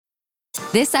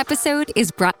This episode is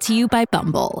brought to you by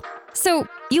Bumble. So,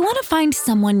 you want to find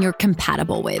someone you're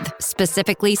compatible with,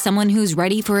 specifically someone who's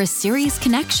ready for a serious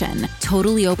connection,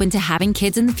 totally open to having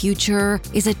kids in the future,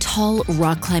 is a tall,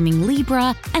 rock-climbing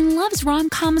Libra, and loves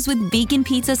rom-coms with vegan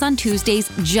pizzas on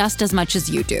Tuesdays just as much as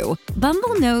you do.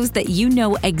 Bumble knows that you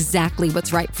know exactly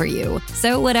what's right for you.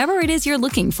 So whatever it is you're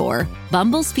looking for,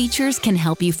 Bumble's features can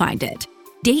help you find it.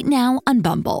 Date now on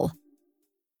Bumble.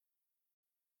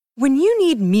 When you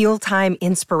need mealtime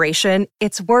inspiration,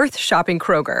 it's worth shopping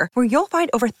Kroger, where you'll find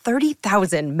over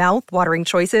 30,000 mouth-watering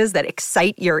choices that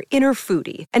excite your inner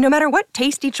foodie. And no matter what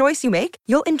tasty choice you make,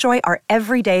 you'll enjoy our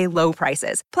everyday low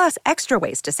prices, plus extra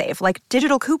ways to save, like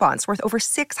digital coupons worth over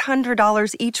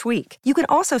 $600 each week. You can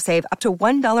also save up to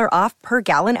 $1 off per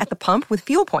gallon at the pump with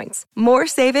fuel points. More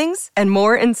savings and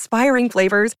more inspiring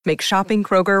flavors make shopping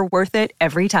Kroger worth it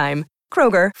every time.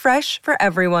 Kroger, fresh for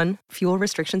everyone. Fuel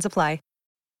restrictions apply.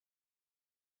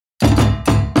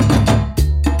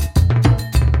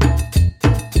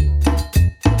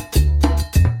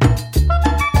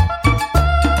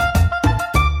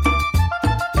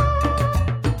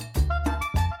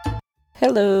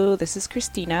 Hello, this is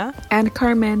Christina. And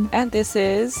Carmen. And this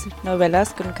is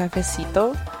Novelas con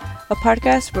Cafecito, a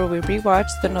podcast where we rewatch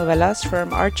the novelas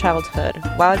from our childhood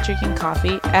while drinking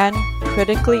coffee and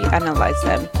critically analyze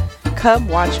them. Come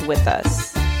watch with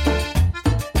us.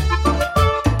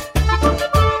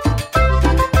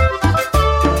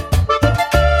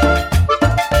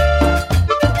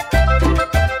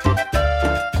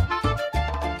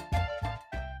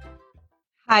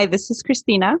 Hi, this is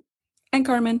Christina. And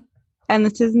Carmen. And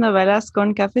this is Novelas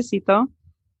con Cafecito.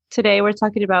 Today we're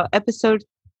talking about episode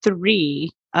 3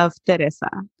 of Teresa.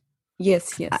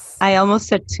 Yes. I almost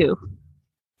said 2.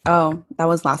 Oh, that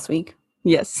was last week.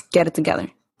 Yes. Get it together.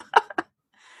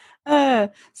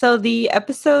 So the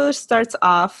episode starts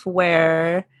off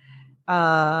where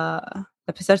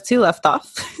episode 2 left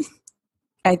off.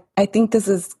 I think this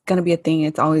is going to be a thing.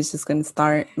 It's always just going to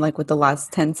start like with the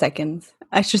last 10 seconds.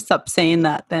 I should stop saying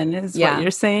that then, is what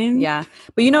you're saying? Yeah.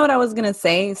 But you know what I was going to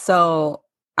say? So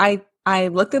I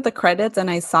looked at the credits and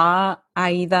I saw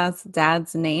Aida's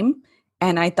dad's name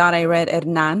and I thought I read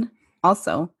Hernan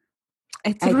also.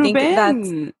 It's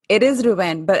Ruben. It is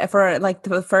Ruben, but for like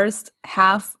the first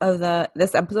half of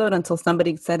this episode until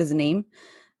somebody said his name,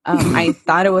 I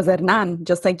thought it was Hernan,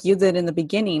 just like you did in the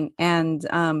beginning. And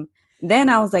then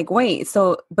I was like, wait,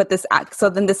 then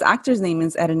this actor's name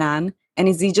is Hernan. And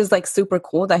is he just like super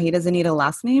cool that he doesn't need a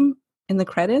last name in the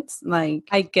credits? Like,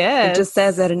 I guess it just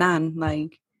says Hernan.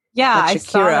 Like, yeah, like I Shakira,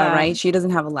 saw that. right? She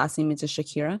doesn't have a last name. It's just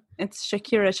Shakira. It's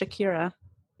Shakira.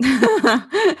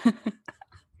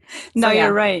 No, So, yeah.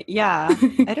 You're right. Yeah,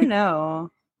 I don't know.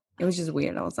 It was just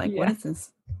weird. I was like, what is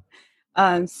this?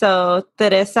 So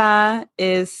Teresa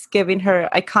is giving her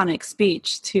iconic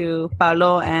speech to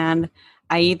Paulo and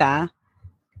Aida.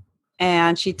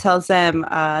 And she tells them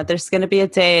there's going to be a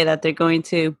day that they're going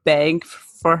to beg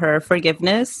for her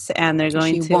forgiveness, and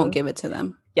she won't give it to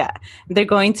them. Yeah, they're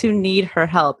going to need her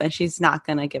help, and she's not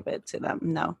going to give it to them.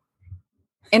 No.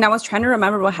 And I was trying to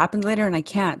remember what happens later, and I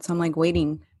can't. So I'm like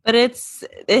waiting. But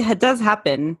it does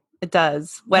happen. It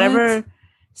does. Whatever,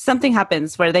 something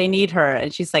happens where they need her,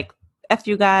 and she's like, "F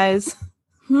you guys."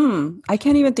 I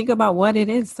can't even think about what it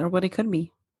is or what it could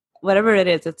be. Whatever it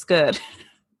is, it's good.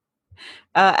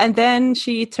 And then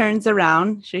she turns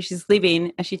around. She's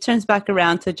leaving, and she turns back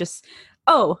around to just,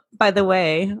 oh, by the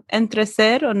way, entre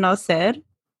ser o no ser,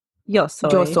 yo soy.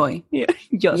 Yo soy. Yeah.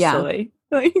 Yo soy.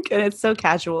 Like, and it's so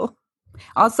casual.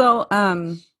 Also,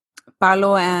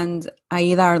 Paulo and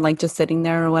Aida are like just sitting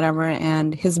there or whatever,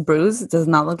 and his bruise does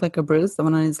not look like a bruise. The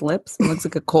one on his lips, it looks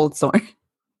like a cold sore.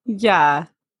 Yeah.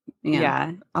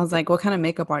 I was like, what kind of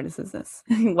makeup artist is this?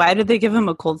 Why did they give him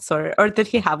a cold sore? Or did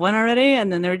he have one already?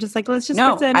 And then they were just like, let's just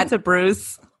pretend it's a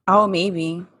bruise. Oh,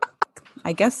 maybe.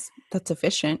 I guess that's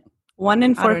efficient. 1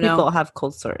 in 4 people have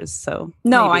cold sores. So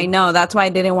no, maybe. I know. That's why I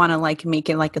didn't want to like make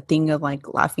it like a thing of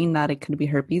like laughing that it could be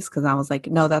herpes, because I was like,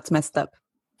 no, that's messed up.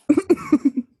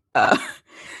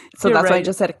 So that's why I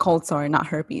just said cold sore, not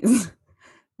herpes.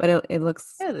 But it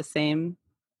looks the same.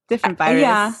 Different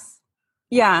virus.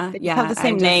 Yeah. They have the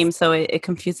same name, so it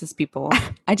confuses people.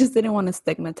 I just didn't want to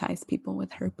stigmatize people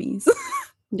with herpes.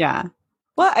 Yeah.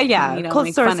 Well,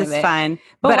 cold sores is fine.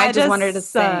 But I just wanted to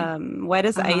say, why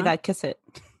does Aida kiss it?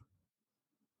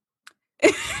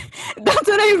 That's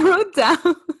what I wrote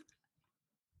down.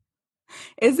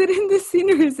 Is it in this scene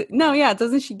or is it? No, yeah.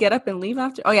 Doesn't she get up and leave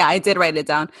after? Oh, yeah. I did write it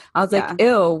down. I was like,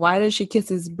 ew, why does she kiss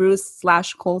his bruise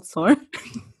 / cold sore?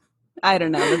 I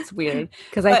don't know. That's weird.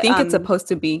 Because I But, think it's supposed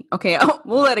to be. Okay,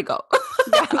 we'll let it go.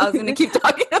 I was going to keep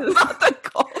talking about the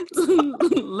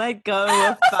Colts. Let go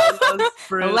of Paolo's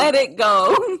bruise. Let it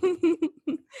go.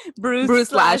 Bruce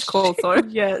slash cold sore.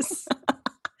 Yes.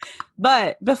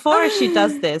 But before she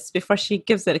does this, before she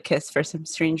gives it a kiss for some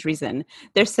strange reason,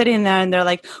 they're sitting there and they're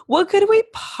like, what could we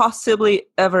possibly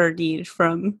ever need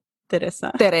from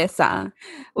Teresa? Teresa.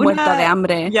 Muerta de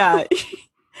hambre. Yeah.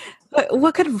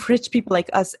 What could rich people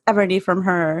like us ever need from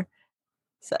her?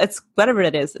 So it's whatever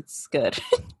it is, it's good.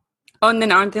 Oh, and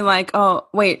then aren't they like, oh,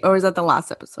 wait, or is that the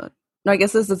last episode? No, I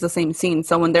guess this is the same scene.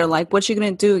 So when they're like, what's she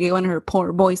going to do? Get one of her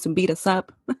poor boys to beat us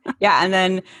up? Yeah, and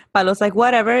then Paolo's like,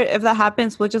 whatever. If that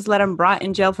happens, we'll just let him rot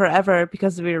in jail forever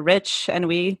because we're rich and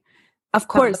we Of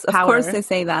course they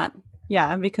say that.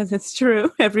 Yeah, because it's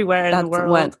true everywhere in the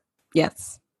world.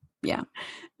 Yes. Yeah.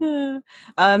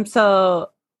 So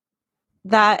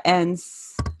that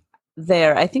ends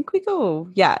there. I think we go,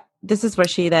 this is where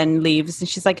she then leaves and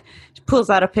she's like, she pulls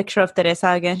out a picture of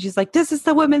Teresa again. She's like, this is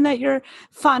the woman that you're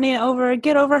fawning over.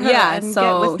 Get over her. Yeah, and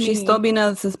so get with she's me. still being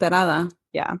a desesperada.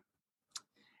 Yeah.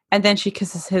 And then she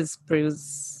kisses his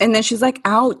bruise. And then she's like,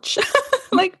 ouch.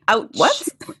 Like, ouch. What?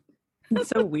 It's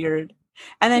so weird.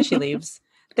 And then she leaves.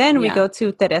 Then we go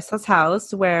to Teresa's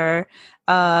house where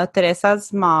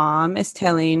Teresa's mom is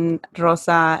telling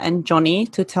Rosa and Johnny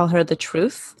to tell her the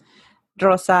truth.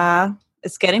 Rosa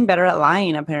is getting better at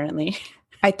lying, apparently.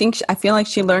 I feel like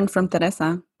she learned from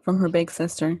Teresa, from her big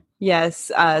sister.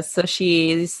 Yes. So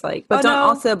she's like, but don't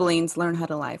all siblings learn how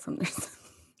to lie from their siblings?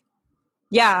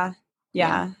 Yeah.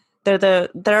 They're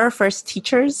our first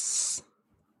teachers.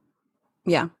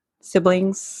 Yeah.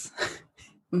 Siblings.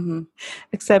 Mm-hmm.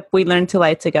 Except we learn to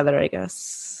lie together, I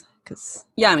guess.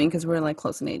 Because we're like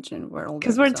close in age and we're older.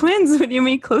 Because we're twins. What do you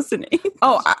mean close in age?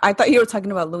 Oh, I thought you were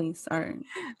talking about Luis. I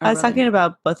was talking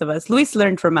about both of us. Luis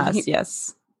learned from us,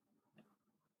 yes.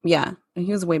 Yeah, and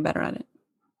he was way better at it.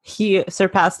 He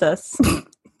surpassed us.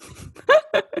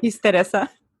 He's Teresa.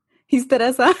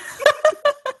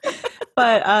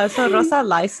 But so Rosa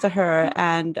lies to her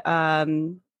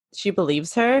and she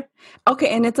believes her. Okay,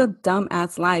 and it's a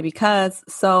dumbass lie because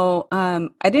I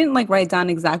didn't like write down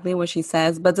exactly what she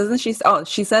says, but doesn't she? Oh,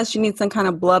 she says she needs some kind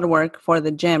of blood work for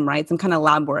the gym, right? Some kind of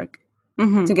lab work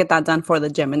to get that done for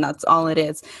the gym, and that's all it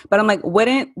is. But I'm like,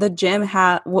 wouldn't the gym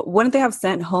wouldn't they have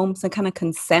sent home some kind of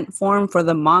consent form for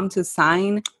the mom to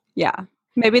sign? Yeah,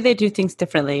 maybe they do things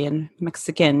differently in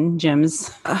Mexican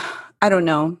gyms. I don't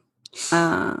know,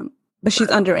 but she's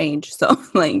underage, so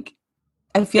like.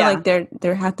 I feel like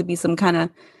there had to be some kind of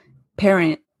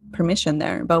parent permission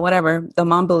there, but whatever. The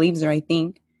mom believes her, I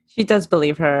think. She does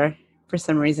believe her for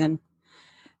some reason.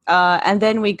 And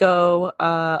then we go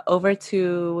over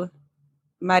to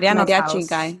Mariano's Mariachi house.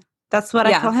 Guy. That's what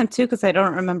I call him too, because I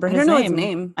don't remember his name. I don't know his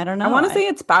name. I don't know. I want to say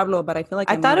it's Pablo, but I feel like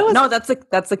I thought it was... No, that's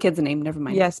the kid's name. Never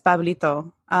mind. Yes,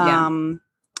 Pablito. Humberto?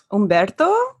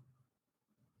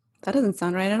 That doesn't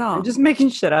sound right at all. I'm just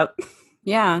making shit up.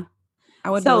 Yeah. I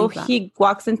would so believe that. He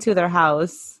walks into their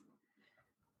house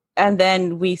and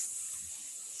then he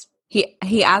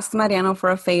asks Mariano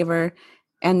for a favor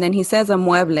and then he says a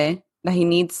mueble, that he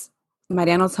needs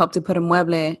Mariano's help to put a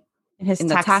mueble in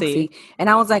the taxi. And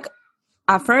I was like,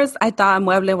 at first I thought a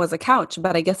mueble was a couch,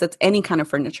 but I guess it's any kind of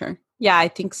furniture. Yeah, I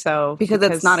think so. Because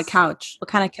it's not a couch. What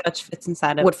kind of couch fits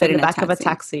inside would fit in the back of a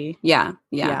taxi? Yeah.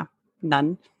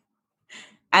 None.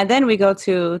 And then we go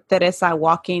to Teresa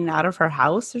walking out of her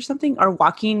house or something, or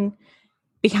walking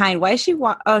behind. Why is she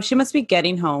she must be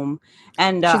getting home.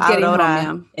 And she's getting Aurora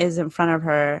home, is in front of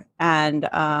her. And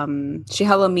she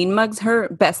hella mean mugs her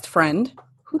best friend.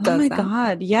 Who does that?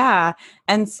 God, yeah.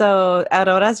 And so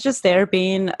Aurora's just there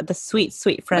being the sweet,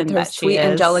 sweet friend with her that sweet, she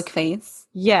is. angelic face.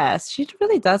 Yes, she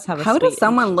really does have a How does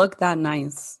someone look that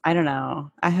nice? I don't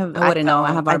know. I wouldn't know.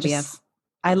 I have RBF.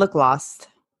 I look lost.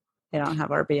 I don't have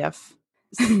RBF.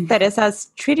 Teresa's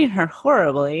treating her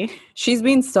horribly. She's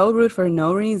being so rude for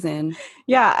no reason.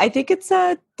 Yeah, I think it's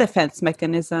a defense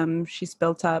mechanism she's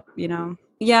built up, you know?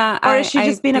 Yeah. Or is she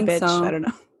just being a bitch? So. I don't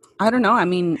know. I don't know. I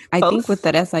mean, I think with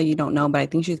Teresa, you don't know, but I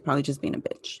think she's probably just being a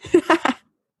bitch.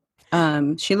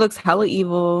 She looks hella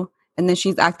evil. And then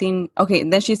she's acting... Okay,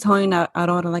 and then she's telling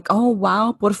Aurora, like, oh,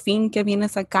 wow, por fin que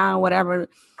vienes acá, whatever.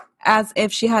 As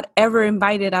if she had ever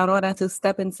invited Aurora to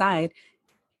step inside.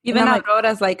 Even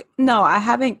Aurora's like, no, I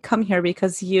haven't come here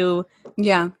because you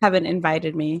haven't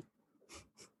invited me.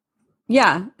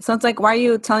 Yeah. So it's like, why are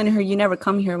you telling her you never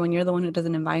come here when you're the one who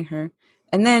doesn't invite her?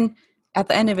 And then at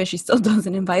the end of it, she still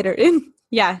doesn't invite her in.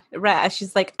 Yeah, right.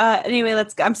 She's like, anyway,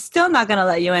 let's go. I'm still not going to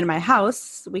let you in my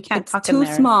house. We can't talk in there.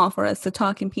 It's too small for us to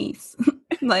talk in peace.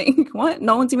 Like, what?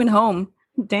 No one's even home.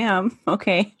 Damn.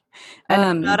 Okay.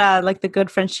 And Nora, like the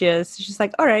good friend she is, she's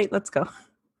like, all right, let's go.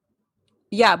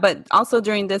 Yeah, but also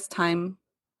during this time,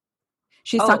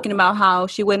 she's talking about how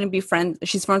she wouldn't be friends.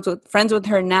 She's friends with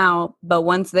her now, but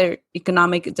once their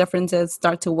economic differences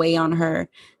start to weigh on her,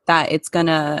 that it's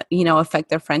gonna, affect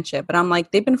their friendship. But I'm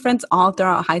like, they've been friends all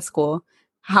throughout high school.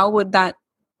 How would that,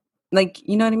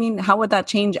 you know what I mean? How would that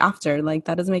change after? Like,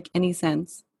 that doesn't make any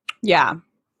sense. Yeah,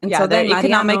 and so then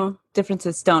economic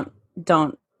differences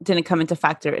didn't come into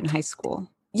factor in high school.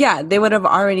 Yeah, they would have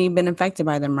already been affected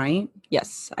by them, right?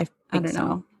 Yes, I don't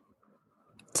know.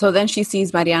 So then she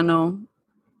sees Mariano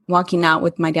walking out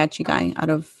with mariachi guy out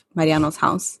of Mariano's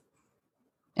house.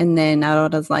 And then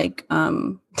Aurora's like,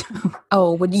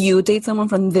 oh, would you date someone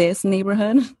from this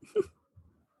neighborhood?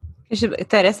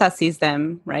 Teresa sees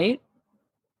them, right?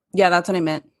 Yeah, that's what I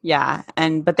meant. Yeah,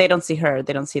 but they don't see her.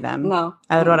 They don't see them. No.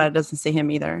 Aurora doesn't see him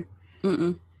either.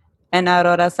 Mm-mm. And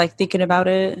Aurora's like thinking about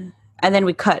it. And then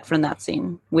we cut from that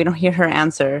scene. We don't hear her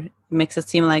answer. It makes it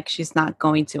seem like she's not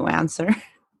going to answer.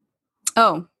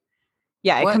 Oh.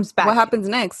 Yeah, it comes back. What happens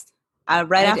next?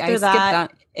 Right after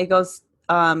that, it goes,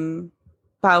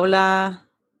 Paula.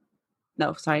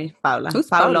 No, sorry, Paula. Who's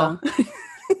Paulo?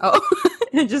 Oh.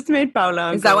 It just made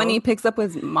Paula. Is that when he picks up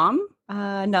his mom?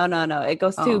 No. It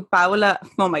goes to Paula.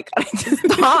 Oh my God.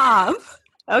 Stop.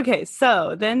 Okay,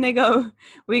 so then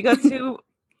we go to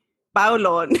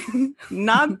Paulo,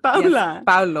 not Paula. Yes,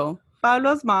 Paulo.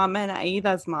 Paulo's mom and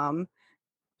Aida's mom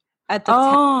at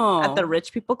the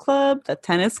rich people club, the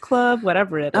tennis club,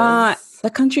 whatever it is. The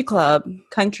country club.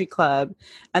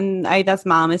 And Aida's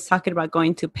mom is talking about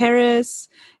going to Paris,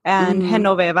 and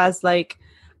Genoveva's like,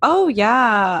 oh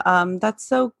yeah, that's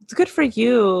so good for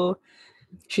you.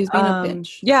 She's being a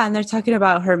bitch. Yeah, and they're talking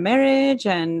about her marriage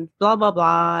and blah, blah,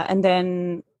 blah. And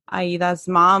then Aida's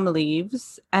mom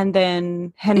leaves, and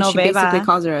then Genoveva... And she basically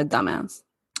calls her a dumbass.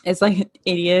 It's like an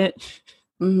idiot.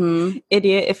 Mm-hmm.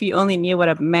 Idiot, if you only knew what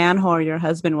a man whore your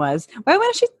husband was. Why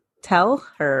wouldn't she tell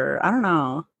her? I don't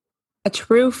know. A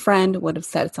true friend would have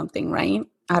said something, right?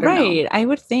 I don't know. Right, I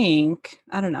would think.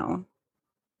 I don't know.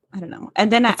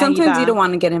 And then sometimes you don't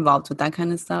want to get involved with that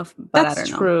kind of stuff. But I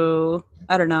don't know. True.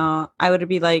 I don't know. I would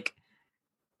be like,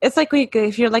 it's like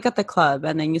if you're like at the club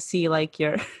and then you see like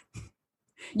your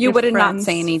would not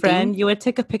say anything. Friend, you would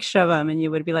take a picture of him and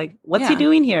you would be like, what's he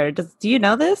doing here? Do you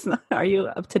know this? Are you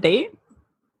up to date?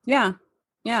 Yeah.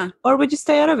 Or would you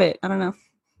stay out of it? I don't know.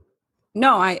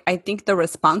 No, I think the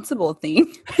responsible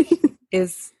thing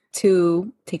is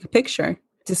to take a picture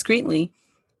discreetly.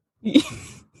 Yeah.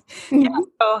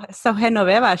 So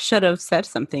Genoveva should have said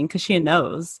something because she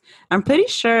knows. I'm pretty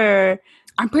sure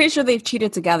they've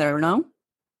cheated together, no?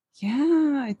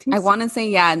 Yeah, I think I want to say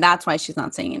yeah, and that's why she's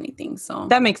not saying anything. So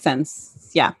that makes sense.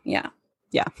 Yeah.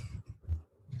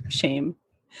 Shame.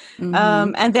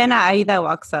 Mm-hmm. And then Aida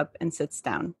walks up and sits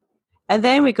down. And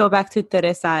then we go back to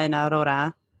Teresa and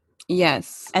Aurora.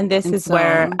 Yes. And this is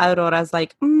where Aurora's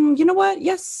like, you know what?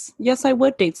 Yes, I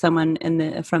would date someone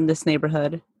from this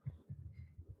neighborhood.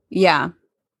 Yeah.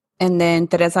 And then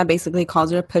Teresa basically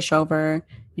calls her a pushover.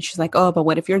 And she's like, oh, but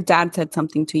what if your dad said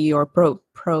something to you or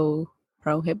prohibited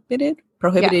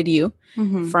you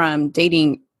from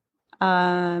dating?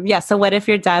 So what if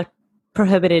your dad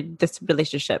prohibited this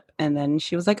relationship? And then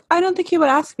she was like, I don't think he would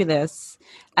ask me this.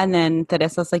 And then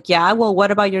Teresa's like, yeah, well,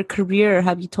 what about your career?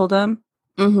 Have you told him?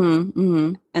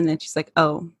 And then she's like,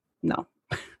 oh, no.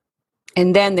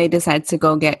 And then they decide to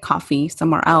go get coffee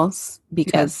somewhere else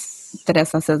because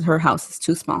Teresa says her house is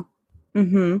too small.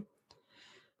 And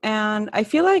I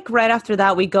feel like right after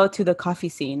that, we go to the coffee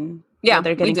scene. Yeah,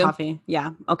 they're getting coffee.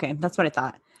 Yeah, okay, that's what I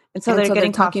thought. And so they're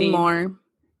getting talking coffee. more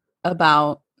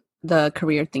about the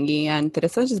career thingy, and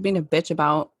Teresa's just being a bitch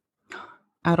about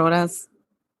Aurora's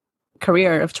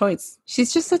career of choice.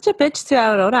 She's just such a bitch to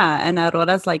Aurora, and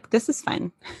Aurora's like, this is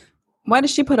fine. Why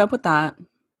does she put up with that?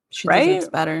 She deserves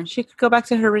better. She could go back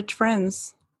to her rich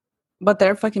friends. But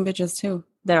they're fucking bitches too.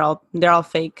 They're all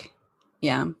fake.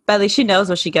 Yeah. But at least she knows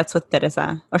what she gets with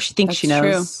Teresa. Or she thinks she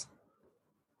knows. True.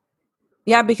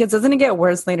 Yeah, because doesn't it get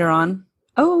worse later on?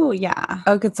 Oh, yeah.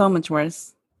 Oh, it gets so much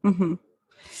worse.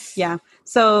 Yeah.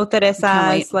 So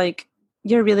Teresa is like,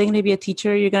 you're really going to be a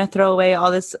teacher? You're going to throw away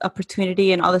all this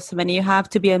opportunity and all this money you have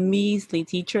to be a measly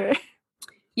teacher?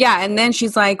 Yeah, and then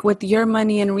she's like, with your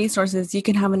money and resources, you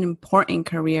can have an important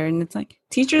career. And it's like,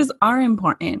 teachers are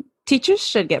important. Teachers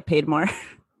should get paid more.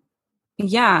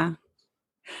 Yeah.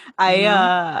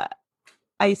 I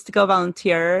used to go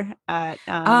volunteer at...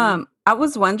 I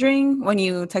was wondering when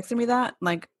you texted me that,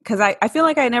 like, because I feel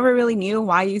like I never really knew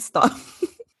why you stopped.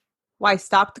 Why I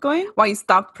stopped going? Why you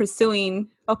stopped pursuing,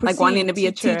 like, wanting to be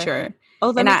a teacher. Oh,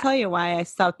 let me tell you why I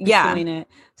stopped pursuing it.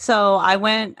 So I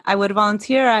would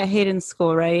volunteer at Hayden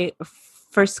School, right?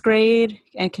 First grade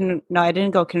and no, I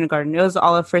didn't go kindergarten. It was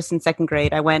all of first and second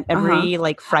grade. I went every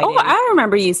like Friday. Oh, I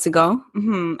remember you used to go.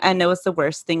 And it was the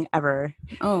worst thing ever.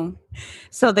 Oh.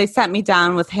 So they sat me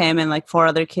down with him and like 4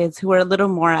 other kids who were a little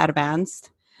more advanced.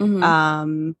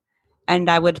 And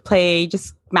I would play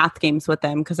just math games with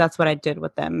them because that's what I did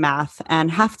with them, math.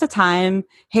 And half the time,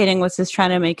 Hayden was just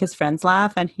trying to make his friends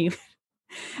laugh, and he,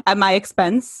 at my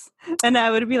expense. And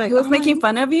I would be like, he was making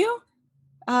fun of you?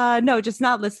 No, just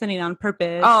not listening on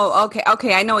purpose. Oh, okay.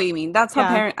 Okay, I know what you mean. That's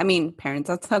how parents,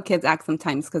 that's how kids act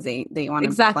sometimes because they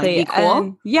want to like, be cool.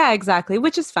 And, yeah, exactly,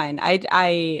 which is fine.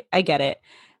 I get it.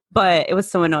 But it was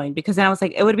so annoying because then I was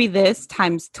like, it would be this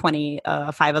times 20,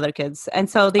 5 other kids. And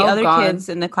so the other kids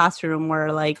in the classroom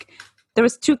were like, there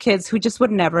was 2 kids who just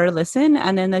would never listen.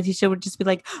 And then the teacher would just be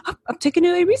like, oh, I'm taking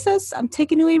you a recess. I'm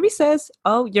taking you a recess.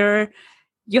 Oh,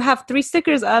 you have 3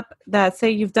 stickers up that say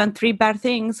you've done 3 bad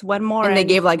things. 1 more. And they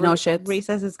gave like no shit.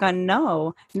 Recess is gone.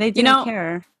 No. And they didn't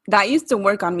care. That used to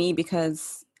work on me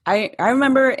because I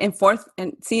remember in 4th,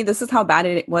 and see, this is how bad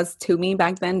it was to me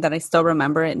back then that I still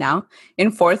remember it now.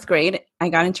 In 4th grade, I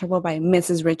got in trouble by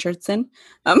Mrs. Richardson.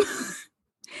 And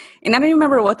I don't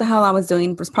remember what the hell I was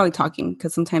doing. I was probably talking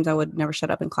because sometimes I would never shut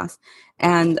up in class.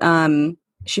 And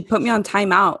she put me on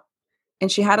timeout,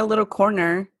 and she had a little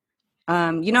corner.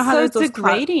 You know how there's those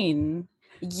degrading.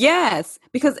 Yes,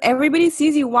 because everybody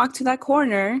sees you walk to that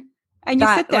corner. And you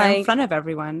sit there in front of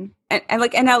everyone.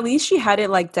 And at least she had it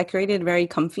like decorated very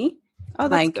comfy. Oh,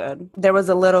 that's like, good. There was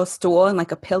a little stool and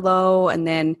like a pillow, and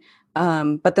then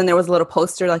but then there was a little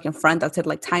poster like in front that said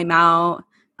like timeout.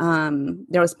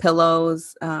 There was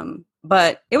pillows.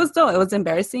 But it was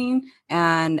embarrassing,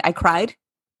 and I cried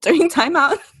during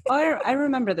timeout. Oh, I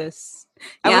remember this.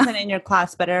 I wasn't in your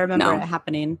class, but I remember it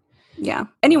happening. Yeah.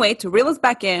 Anyway, to reel us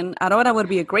back in, Aurora would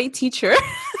be a great teacher.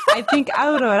 I think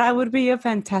Aurora would be a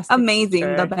fantastic amazing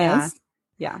teacher. The best.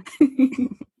 Yeah.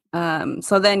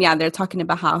 So then, they're talking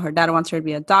about how her dad wants her to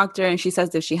be a doctor, and she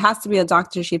says if she has to be a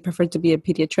doctor, she'd prefer to be a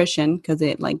pediatrician because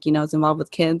it, like, is involved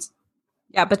with kids.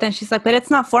 Yeah, but then she's like, but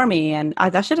it's not for me, and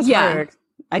that shit is hard.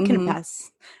 I can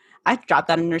pass. I dropped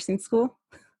out of nursing school.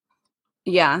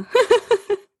 Yeah.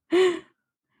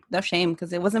 No shame,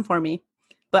 because it wasn't for me.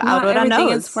 But not Aurora everything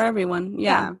knows. Is for everyone.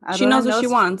 Yeah. She knows what she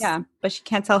wants. Yeah, but she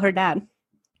can't tell her dad.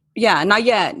 Yeah, not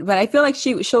yet. But I feel like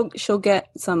she'll get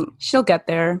some. She'll get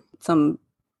there. Some.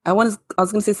 I was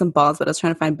gonna say some balls, but I was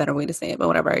trying to find a better way to say it. But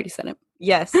whatever, I already said it.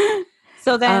 Yes.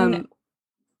 So then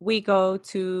we go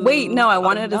to. Wait, no, I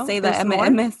wanted to say the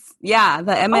MMS. Yeah,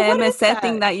 the MMS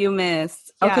thing that you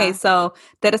missed. Yeah. Okay, so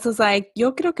Teresa's like,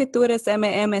 yo creo que tú eres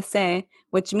MMS,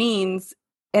 which means,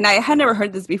 and I had never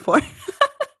heard this before.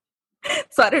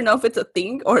 So I don't know if it's a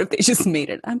thing or if they just made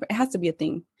it. It has to be a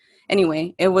thing.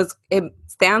 Anyway, it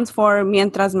stands for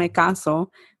Mientras me caso,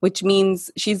 which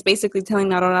means she's basically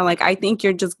telling Aurora, like, I think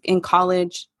you're just in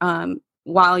college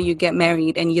while you get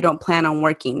married and you don't plan on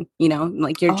working,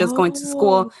 like you're just going to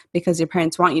school because your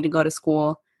parents want you to go to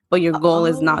school, but your goal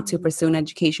is not to pursue an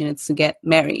education. It's to get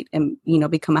married and,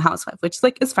 become a housewife, which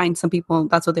like is fine. Some people,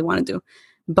 that's what they want to do,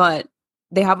 but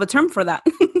they have a term for that.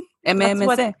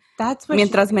 MMS. That's what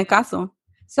Mientras me caso.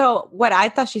 So what I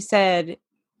thought she said,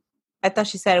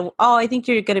 oh, I think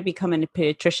you're going to become a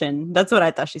pediatrician. That's what I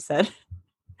thought she said.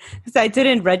 Because I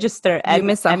didn't register.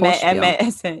 MS.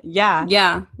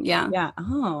 Yeah.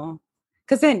 Oh.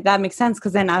 Because then that makes sense.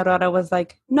 Because then Aurora was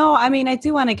like, no, I mean, I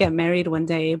do want to get married one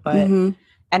day, but, and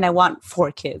I want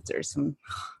 4 kids or some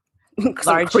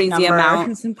large crazy number, amount.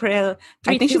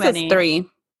 I think she says 3.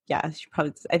 Yeah,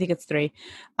 I think it's 3.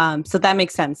 So that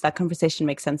makes sense. That conversation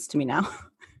makes sense to me now.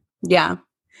 Yeah.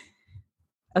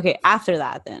 Okay, after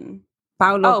that then.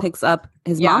 Paulo picks up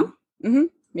his mom. Mm-hmm.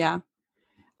 Yeah.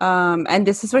 And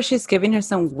this is where she's giving her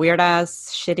some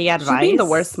weird-ass, shitty advice. She's being the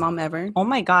worst mom ever. Oh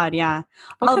my God, yeah.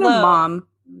 What kind of mom?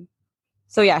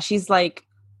 So yeah, she's like,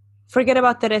 forget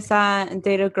about Teresa and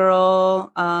date a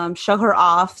girl. Show her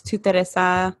off to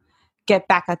Teresa. Get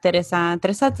back at Teresa.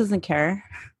 Teresa doesn't care.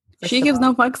 She gives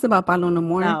no fucks about Paulo no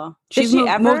more. No. She's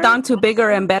moved on to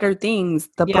bigger and better things.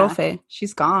 The profe.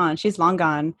 She's gone. She's long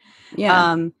gone.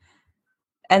 Yeah.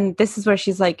 And this is where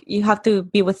she's like, you have to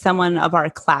be with someone of our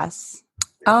class.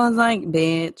 I was like,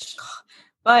 bitch.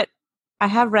 But I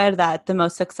have read that the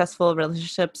most successful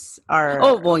relationships are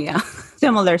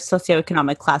similar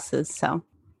socioeconomic classes. So,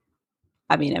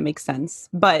 I mean, it makes sense.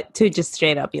 But to just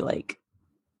straight up be like,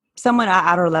 someone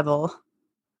at our level.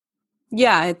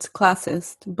 Yeah, it's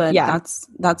classist, but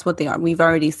that's what they are. We've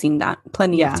already seen that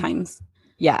plenty of times.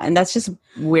 Yeah, and that's just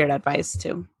weird advice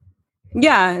too.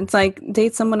 Yeah, it's like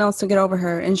date someone else to get over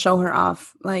her and show her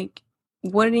off. Like,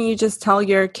 wouldn't you just tell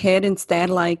your kid instead,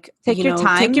 like, Take your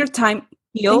time. Take your time.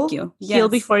 Heal. Thank you. Heal Yes.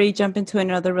 before you jump into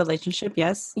another relationship.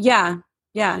 Yes. Yeah.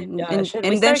 Yeah.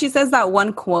 And then she says that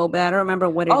one quote, but I don't remember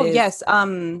what it is. Oh, yes.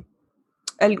 Un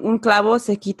clavo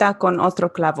se quita con otro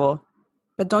clavo.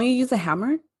 But don't you use a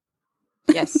hammer?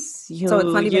 Yes. You So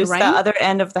it's not even use right? the other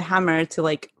end of the hammer to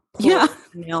like pull the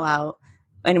nail out.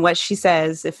 And what she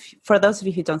says, if for those of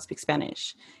you who don't speak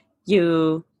Spanish,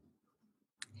 it's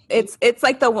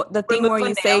like the thing where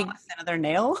you say another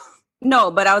nail.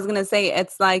 No, but I was gonna say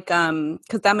it's like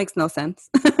because that makes no sense.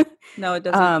 No, it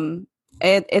doesn't.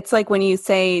 It's like when you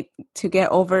say to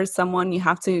get over someone, you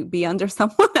have to be under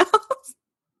someone else.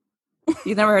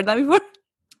 You've never heard that before?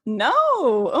 No.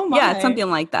 Oh my. Yeah, it's something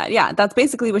like that. Yeah, that's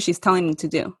basically what she's telling me to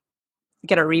do.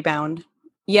 Get a rebound.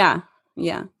 Yeah,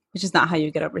 yeah. Which is not how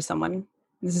you get over someone.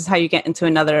 This is how you get into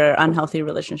another unhealthy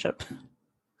relationship.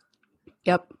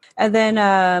 Yep. And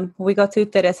then we go to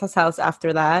Teresa's house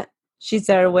after that. She's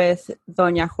there with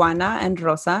Doña Juana and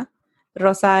Rosa.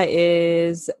 Rosa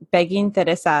is begging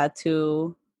Teresa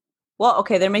to... Well,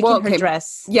 okay, they're making her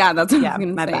dress. Yeah, that's what I was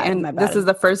going to say. Bad, and this is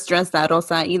the first dress that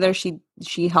Rosa, either she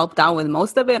helped out with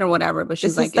most of it or whatever, but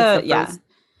she's like, it's the first.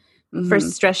 Mm-hmm.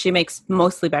 First dress she makes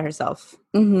mostly by herself.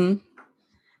 Mm-hmm.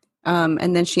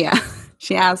 And then she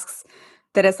asks,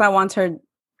 Teresa wants her...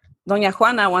 Doña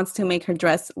Juana wants to make her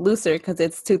dress looser because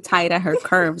it's too tight at her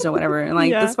curves or whatever. And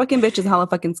like, this fucking bitch is hella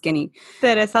fucking skinny.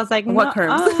 Teresa's like, what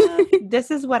curves? This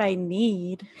is what I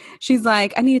need. She's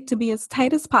like, I need it to be as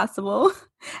tight as possible.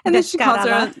 And then she calls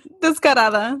her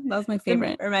descarada. That was my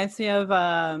favorite. It reminds me of,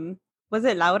 was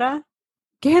it Laura?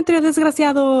 Que entre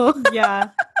desgraciado. Yeah.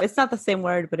 It's not the same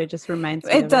word, but it just reminds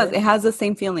me It does. It has the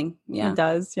same feeling. Yeah. It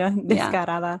does. Yeah.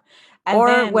 Descarada. And or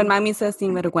then, when Mami says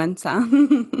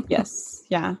sinvergüenza. Yes.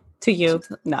 Yeah. To you.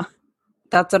 No.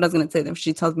 That's what I was going to say.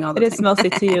 She tells me all the time. It is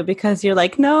mostly to you because you're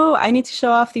like, no, I need to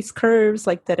show off these curves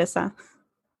like Teresa.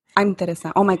 I'm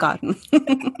Teresa. Oh my God.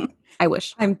 I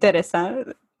wish. I'm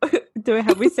Teresa.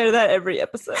 Have we said that every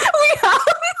episode? We have.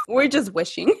 We're just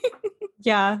wishing.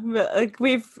 Yeah. But like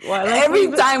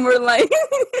every time we're like.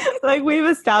 Like we've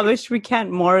established we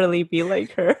can't morally be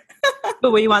like her.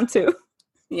 But we want to.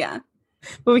 Yeah.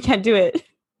 But we can't do it.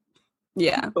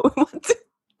 Yeah. But we want to.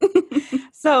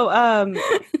 So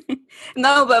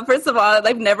no, but first of all,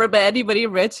 I've never met anybody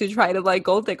rich who try to like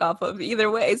gold dig off of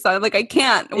either way. So I'm like, I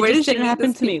can't. Where does it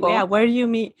happen to me? Yeah, where do you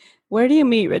meet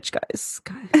rich guys?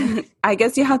 I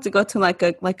guess you have to go to like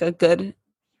a good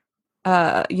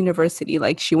university,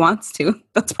 like she wants to.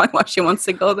 That's probably why she wants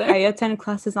to go there. I attend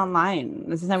classes online.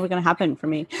 This is never gonna happen for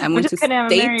me. I'm just kidding. I'm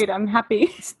married. I'm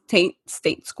happy.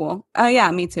 State school. Oh yeah,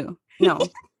 me too. No,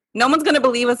 no one's gonna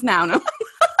believe us now. No.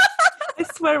 I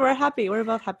swear we're happy. We're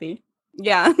both happy.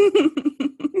 Yeah.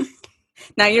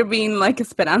 Now you're being like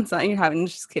Esperanza and you're having,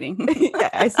 just kidding. Yeah,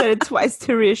 I said it twice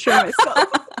to reassure myself.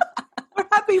 We're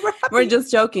happy. We're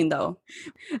just joking though.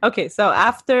 Okay, so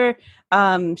after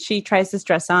she tries this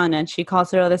dress on and she calls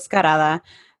her descarada,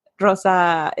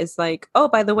 Rosa is like, oh,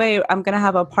 by the way, I'm going to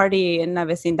have a party in La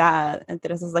Vecindad. And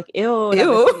Teresa's like, ew. La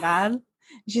Vecindad.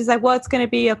 She's like, well, it's going to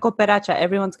be a cooperacha.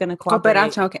 Everyone's going to cooperate.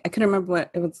 Cooperacha, okay. I couldn't remember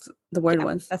what the word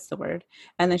was. That's the word.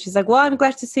 And then she's like, well, I'm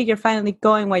glad to see you're finally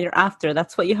going what you're after.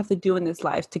 That's what you have to do in this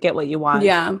life to get what you want.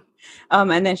 Yeah.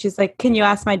 And then she's like, can you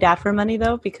ask my dad for money,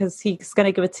 though? Because he's going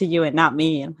to give it to you and not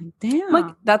me. And I'm like, damn.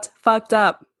 Like, that's fucked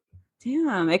up.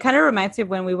 Damn. It kind of reminds me of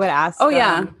when we would ask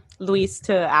Luis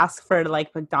to ask for,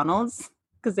 like, McDonald's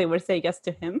because they would say yes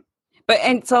to him.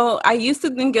 And so I used to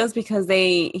think it was because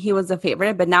he was a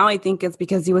favorite, but now I think it's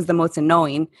because he was the most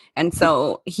annoying. And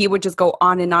so he would just go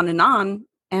on and on and on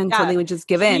until they would just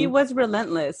give in. He was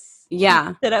relentless. Yeah.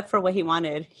 He stood up for what he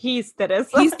wanted. He's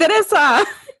Teresa. He's Teresa.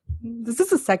 This is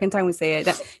the second time we say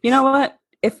it. You know what?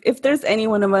 If there's any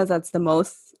one of us that's the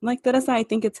most like Teresa, I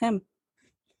think it's him.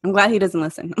 I'm glad he doesn't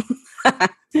listen.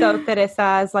 So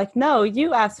Teresa is like, no,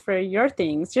 you ask for your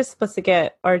things. You're supposed to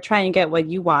get or try and get what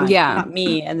you want, not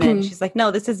me. And then she's like,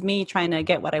 no, this is me trying to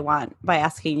get what I want by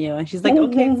asking you. And she's like,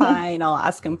 okay, fine. I'll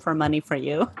ask him for money for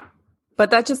you.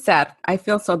 But that's just sad. I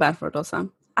feel so bad for Rosa.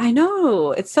 I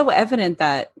know. It's so evident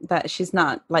that she's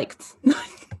not liked.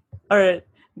 Or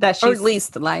that she's... Or at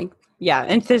least liked. Yeah,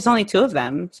 and there's only two of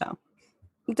them, so...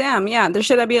 Damn, yeah. There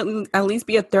should at least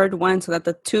be a third one so that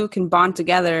the two can bond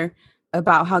together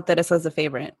about how Teresa's a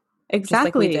favorite. Exactly. Just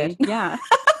like we did. Yeah.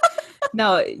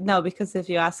 No, because if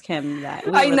you ask him that,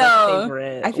 I know.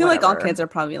 Favorite, I feel like all kids are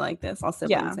probably like this. All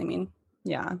siblings, I mean.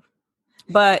 Yeah.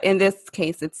 But in this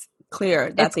case, it's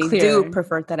clear that they do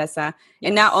prefer Teresa. Yes.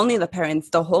 And not only the parents,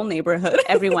 the whole neighborhood.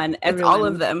 Everyone. All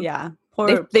of them. Yeah.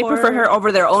 They prefer her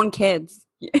over their own kids.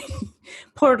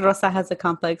 Poor Rosa has a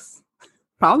complex.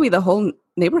 Probably the whole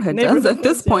neighborhood does at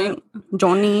this point.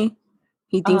 Johnny,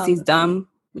 he thinks he's dumb,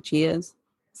 which he is.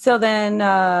 So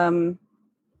then,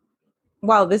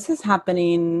 while this is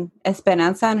happening,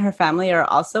 Esperanza and her family are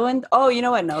also in. Oh, you know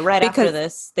what? No, after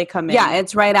this, they come in. Yeah,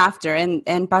 it's right after. And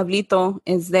Pablito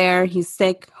is there. He's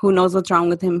sick. Who knows what's wrong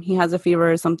with him? He has a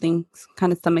fever or something,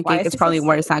 kind of stomachache. It's probably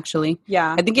worse, actually.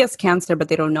 Yeah. I think he has cancer, but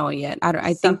they don't know it yet.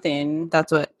 I think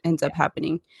that's what ends up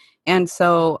happening. And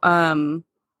so,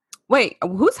 wait,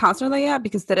 whose house are they at?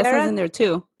 Because Teresa's in there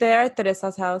too. They're at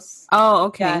Teresa's house. Oh,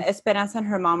 okay. Yeah, Esperanza and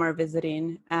her mom are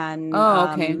visiting. And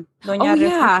okay.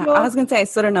 I was going to say, I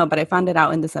still don't know, but I found it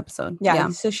out in this episode. Yeah.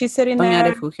 So she's sitting Doña there.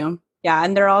 Refugio. Yeah,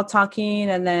 and they're all talking.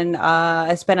 And then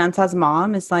Esperanza's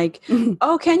mom is like,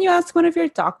 oh, can you ask one of your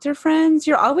doctor friends?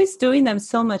 You're always doing them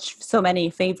so many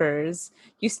favors.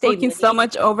 You stay working so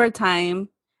much overtime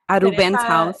at Ruben's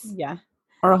house. Yeah.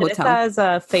 Or a hotel.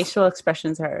 Teresa's facial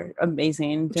expressions are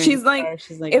amazing. She's like,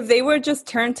 if they were just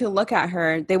turned to look at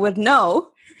her, they would know.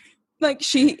 Like,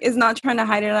 she is not trying to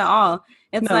hide it at all.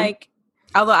 It's like,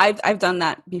 although I've done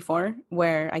that before,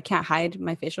 where I can't hide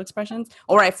my facial expressions,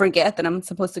 or I forget that I'm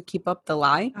supposed to keep up the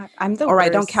lie, I'm the or worst, I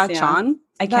don't catch on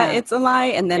that it's a lie,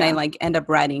 and then I like end up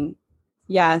writing.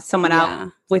 Yeah, someone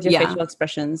out with your facial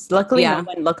expressions. Luckily, no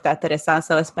one looked at Teresa,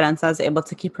 so Esperanza is able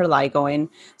to keep her lie going.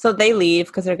 So they leave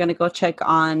because they're going to go check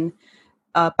on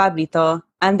Pablito.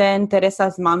 And then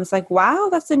Teresa's mom is like, wow,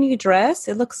 that's a new dress.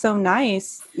 It looks so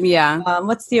nice. Yeah.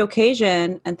 What's the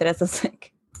occasion? And Teresa's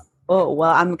like, oh,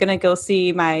 well, I'm going to go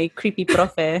see my creepy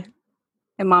profe.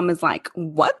 And mom is like,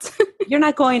 what? You're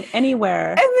not going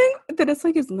anywhere. And then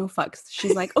Teresa gives no fucks.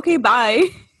 She's like, okay, bye.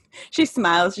 She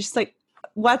smiles. She's like,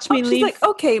 watch me leave. She's like,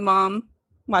 okay, mom.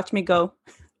 Watch me go.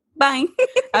 Bye.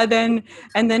 and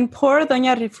then poor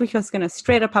Doña Refugio is going to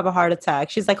straight up have a heart attack.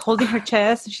 She's like holding her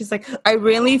chest. And she's like, I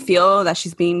really feel that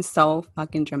she's being so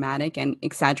fucking dramatic and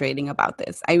exaggerating about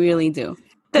this. I really do.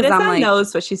 Teresa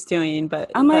knows what she's doing, but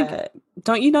I'm like,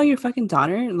 don't you know your fucking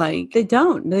daughter? Like, they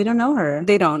don't know her.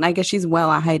 They don't. I guess she's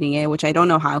well at hiding it, which I don't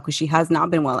know how, because she has not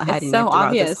been well at hiding it. It's so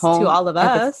obvious to all of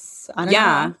us. I don't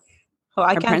know. Oh,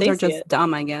 our parents are just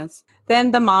dumb, I guess.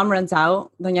 Then the mom runs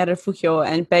out, Doña Refugio,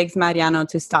 and begs Mariano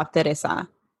to stop Teresa.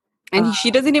 And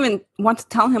she doesn't even want to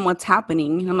tell him what's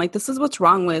happening. I'm like, this is what's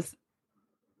wrong with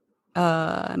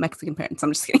Mexican parents.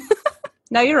 I'm just kidding.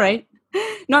 No, you're right.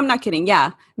 No, I'm not kidding.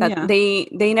 Yeah. They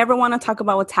never want to talk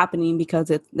about what's happening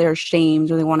because they're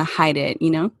ashamed or they want to hide it, you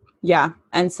know? Yeah.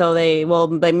 And so they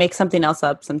make something else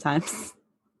up sometimes.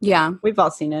 Yeah. We've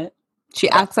all seen it. She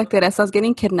acts like Teresa's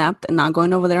getting kidnapped and not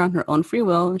going over there on her own free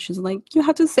will. And she's like, you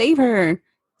have to save her.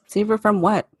 Save her from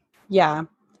what? Yeah.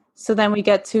 So then we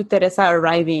get to Teresa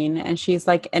arriving, and she's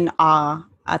like in awe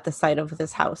at the sight of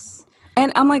this house.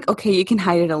 And I'm like, okay, you can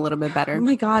hide it a little bit better. Oh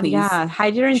my God, please. yeah.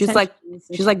 Hide your intentions.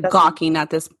 She's like gawking at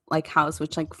this like house,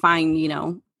 which like fine, you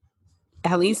know.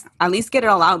 At least get it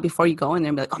all out before you go in there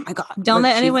and be like, oh my God. Don't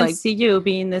let anyone see you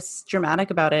being this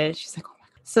dramatic about it. She's like, oh my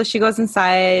God. So she goes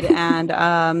inside, and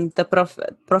the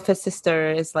profe's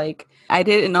sister is like, I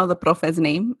didn't know the profe's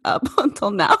name up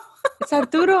until now. It's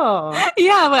Arturo.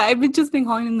 Yeah, but I've just been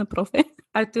calling him the profe.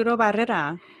 Arturo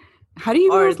Barrera. How do you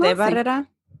know his De Barrera?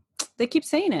 They keep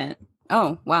saying it.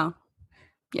 Oh, wow.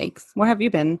 Yikes. Where have you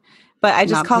been? But I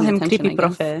just call him creepy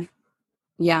profe.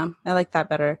 Yeah. I like that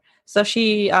better. So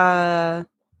she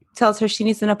tells her she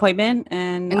needs an appointment.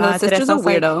 And the sister's a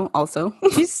weirdo also.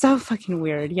 She's so fucking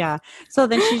weird. Yeah. So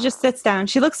then she just sits down.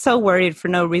 She looks so worried for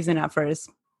no reason at first.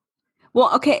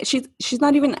 Well, okay. She's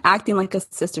not even acting like a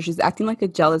sister. She's acting like a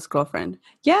jealous girlfriend.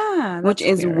 Yeah. Which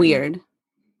is weird.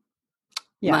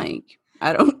 Yeah. Like,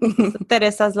 I don't. So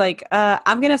Teresa's like,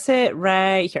 I'm going to sit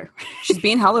right here. She's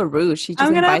being hella rude. She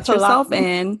just invites herself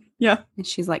in. Yeah. And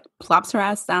she's like, plops her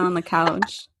ass down on the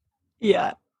couch.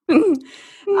 Yeah.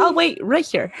 I'll wait right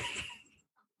here.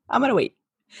 I'm going to wait.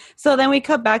 So then we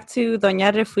cut back to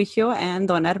Doña Refugio and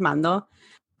Don Armando.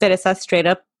 Teresa straight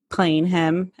up playing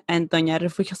him. And Doña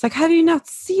Refugio's like, how do you not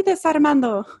see this,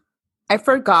 Armando? I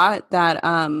forgot that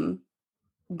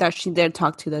that she did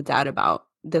talk to the dad about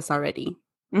this already.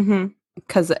 Mm-hmm.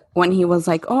 Because when he was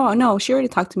like, oh, no, she already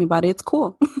talked to me about it. It's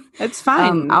cool. It's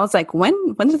fine. I was like, when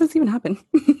does this even happen?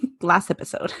 Last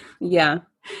episode. Yeah.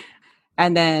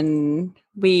 And then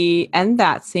we end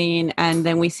that scene, and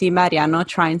then we see Mariano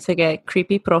trying to get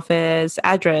creepy profe's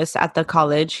address at the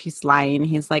college. He's lying.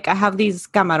 He's like, I have these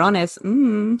camarones.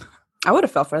 I would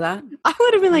have fell for that. I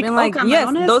would have been like,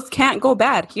 yes, those can't go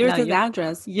bad. Here's his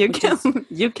address. You can't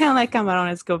let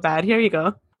camarones go bad. Here you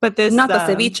go. But this not the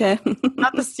ceviche.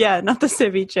 not the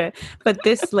ceviche. But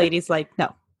this lady's like,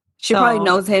 no. She probably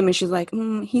knows him, and she's like,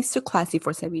 he's too classy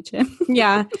for ceviche.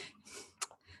 Yeah.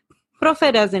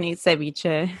 Profe doesn't eat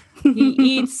ceviche.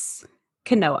 He eats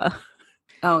quinoa.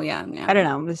 Oh, yeah. I don't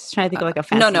know. I'm just trying to think of like a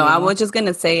fancy No, I was just going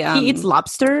to say... he eats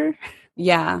lobster.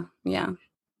 Yeah.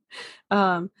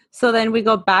 So then we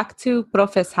go back to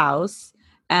Profe's house,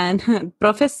 and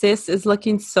Profe's sis is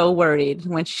looking so worried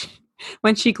when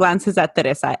she glances at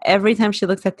Teresa. Every time she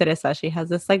looks at Teresa, she has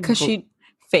this like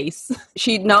face.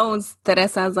 She knows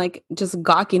Teresa's like just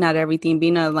gawking at everything,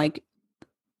 being a like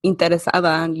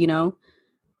interesada, you know.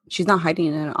 She's not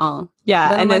hiding it at all. Yeah,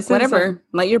 but and like, whatever.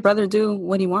 Let your brother do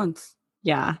what he wants.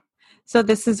 Yeah. So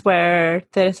this is where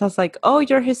Teresa's like, "Oh,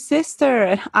 you're his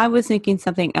sister. I was thinking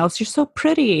something else. You're so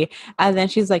pretty." And then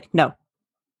she's like, "No."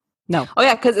 Oh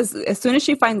yeah, because as soon as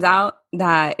she finds out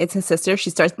that it's his sister,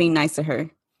 she starts being nice to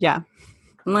her. Yeah.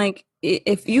 I'm like,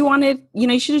 if you wanted, you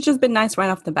know, you should have just been nice right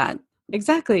off the bat.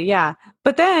 Exactly, yeah.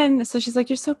 But then, so she's like,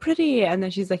 "You're so pretty." And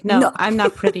then she's like, no, I'm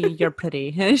not pretty. You're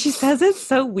pretty. And she says it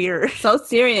so weird. So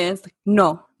serious. Like,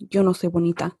 no, yo no soy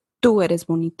bonita. Tú eres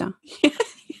bonita.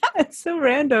 Yeah, it's so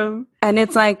random. And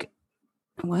it's like,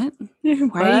 what?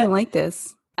 Why are you like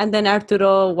this? And then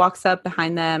Arturo walks up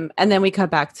behind them. And then we cut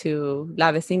back to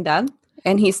La Vecindad.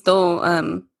 And he's still...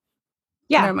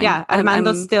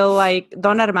 Armando's still like,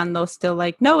 Don Armando's still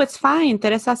like, no, it's fine.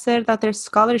 Teresa said that there's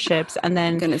scholarships. And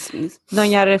then gonna sneeze.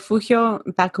 Doña Refugio,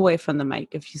 back away from the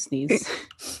mic if you sneeze.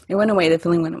 It went away. The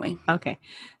feeling went away. Okay.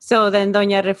 So then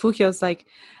Doña Refugio's like,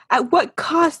 at what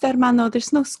cost, Armando?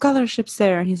 There's no scholarships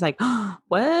there. And he's like, oh,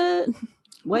 what?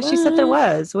 What? She said there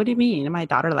was. What do you mean? My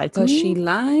daughter lied to me? She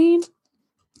lied?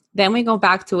 Then we go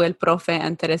back to El Profe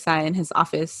and Teresa in his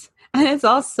office. And it's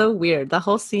all so weird. The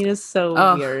whole scene is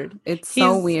so weird. It's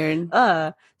so weird.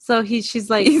 So she's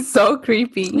like... He's so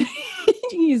creepy.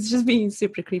 He's just being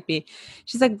super creepy.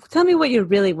 She's like, tell me what you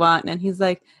really want. And he's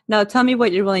like, no, tell me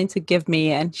what you're willing to give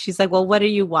me. And she's like, well, what do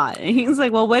you want? And he's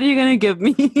like, well, what are you going to give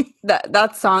me?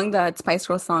 That song, that Spice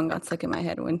Girls song got stuck in my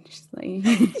head when she's like...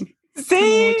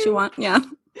 Same. What you want? Yeah.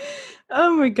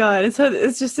 Oh my god! And so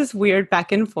it's just this weird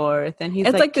back and forth, and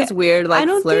he's like this weird like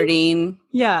flirting.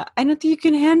 I don't think you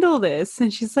can handle this.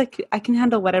 And she's like, I can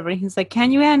handle whatever. And he's like,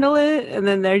 can you handle it? And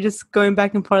then they're just going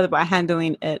back and forth about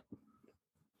handling it.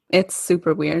 It's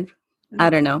super weird. I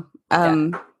don't know.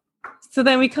 So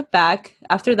then we cut back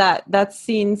after that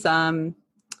scene's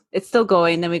it's still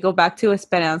going. Then we go back to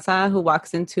Esperanza, who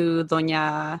walks into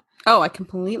Doña. Oh, I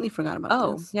completely forgot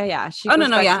about this. Yeah.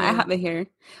 I have it here.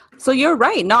 So you're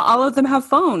right. Not all of them have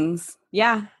phones.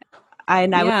 Yeah. I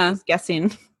was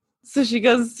guessing. So she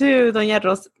goes to Doña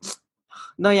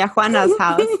Juana's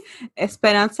house.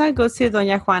 Esperanza goes to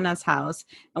Doña Juana's house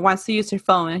and wants to use her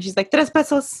phone. And she's like, 3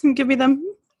 pesos, give me them.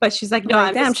 But she's like, no,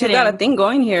 I'm damn, just she's got a thing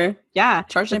going here. Yeah.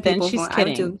 Charging people. She's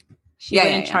kidding. She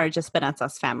wouldn't charge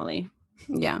Esperanza's family.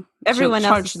 Yeah. Everyone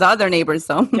else charged the other neighbors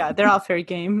though. Yeah, they're all fair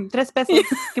game. 3 pesos.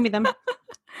 Give me them.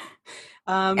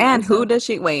 And who does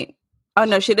she wait? Oh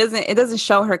no, she doesn't. It doesn't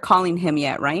show her calling him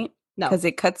yet, right? No, because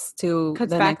it cuts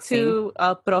back to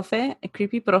Profe, a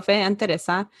creepy Profe, and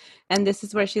Teresa, and this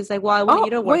is where she's like, "Well, I want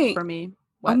you to work for me."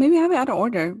 What? Oh, maybe I have it out of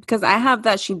order because I have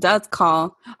that she does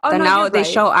call. Oh, no, now they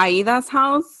show Aida's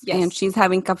house, and she's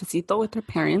having cafecito with her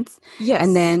parents. Yes,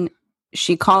 and then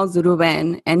she calls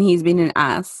Ruben, and he's being an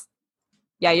ass.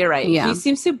 Yeah, you're right. Yeah. He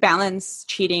seems to balance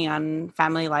cheating on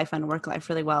family life and work life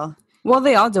really well. Well,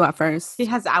 they all do at first. He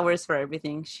has hours for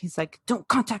everything. She's like, don't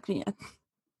contact me yet.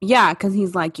 Yeah, because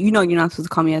he's like, you know, you're not supposed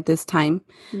to call me at this time.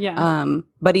 Yeah.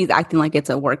 But he's acting like it's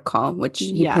a work call, which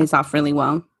he plays off really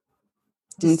well.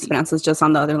 And Speranza's just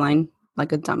on the other line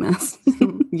like a dumbass.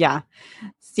 Yeah.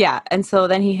 Yeah. And so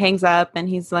then he hangs up and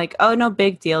he's like, oh, no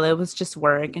big deal. It was just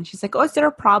work. And she's like, oh, is there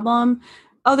a problem?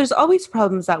 Oh, there's always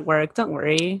problems at work. Don't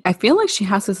worry. I feel like she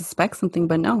has to suspect something,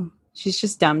 but no. She's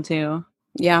just dumb too.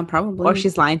 Yeah, probably. Or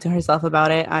she's lying to herself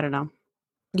about it. I don't know.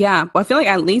 Yeah. Well, I feel like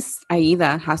at least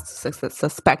Aida has to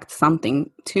suspect something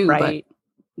too. Right.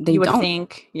 But they you would don't.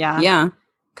 think. Yeah. Yeah.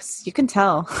 Because you can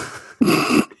tell.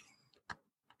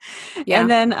 Yeah.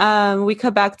 And then we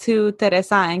cut back to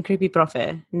Teresa and Creepy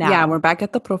Profe. Now. Yeah, we're back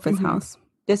at the Profe's house.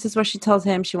 This is where she tells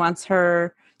him she wants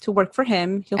her to work for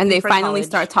him. And they finally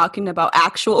start talking about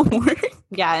actual work.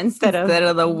 Yeah, instead of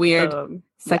the weird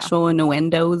sexual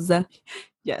innuendos.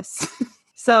 Yes.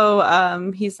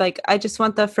 So he's like, I just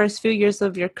want the first few years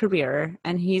of your career.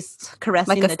 And he's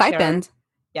caressing like a stipend. Chair.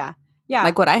 Yeah. Yeah.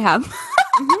 Like what I have.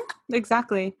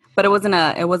 Exactly. But it wasn't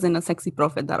a sexy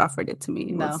Profe that offered it to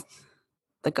me. It was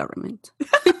the government.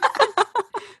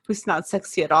 Who's not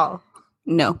sexy at all.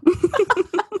 No.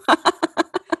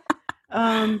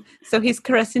 So he's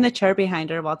caressing the chair behind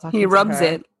her while talking to her. He rubs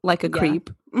it like a creep.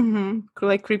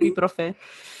 Like creepy profe.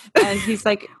 And he's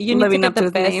like, you need Living to up get to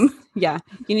the his best. name. Yeah,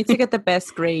 you need to get the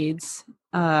best grades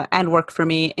and work for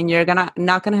me, and you're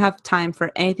not gonna have time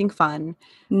for anything fun.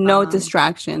 No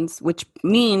distractions, which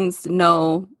means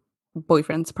no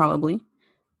boyfriends, probably.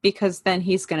 Because then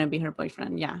he's gonna be her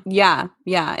boyfriend. Yeah. Yeah.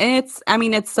 And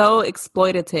it's so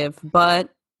exploitative, but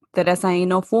Teresa ain't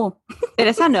no fool.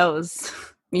 Teresa knows.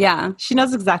 Yeah. She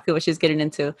knows exactly what she's getting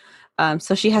into.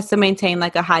 So she has to maintain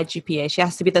like a high GPA. She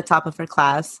has to be the top of her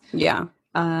class. Yeah.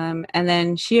 And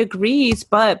then she agrees,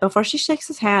 but before she shakes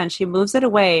his hand, she moves it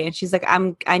away and she's like,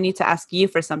 I need to ask you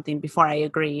for something before I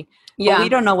agree. Yeah. But we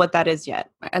don't know what that is yet.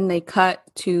 And they cut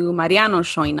to Mariano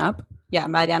showing up. Yeah,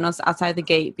 Mariano's outside the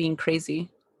gate being crazy.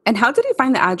 And how did he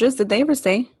find the address? Did they ever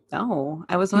say? No,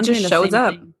 I was He wondering just the shows same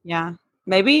up. thing. Yeah.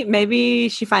 Maybe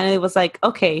she finally was like,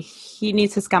 okay, he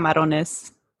needs his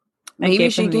camarones. Maybe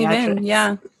she him the gave in. address.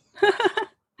 Yeah.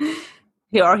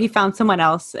 Or he found someone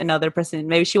else, another person.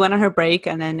 Maybe she went on her break,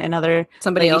 and then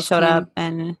somebody else showed came. up,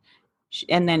 and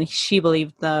then she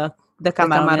believed the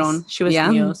camarones. She was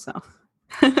new, so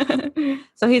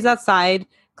so he's outside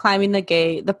climbing the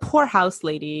gate. The poor house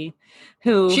lady,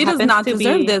 who she does not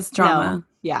deserve this drama. No,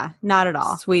 yeah, not at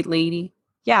all. Sweet lady.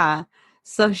 Yeah,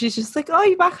 so she's just like,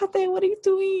 "Oh, bájate! What are you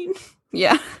doing?"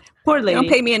 Yeah. Poor lady. They don't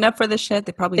pay me enough for this shit.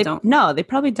 They probably don't. No, they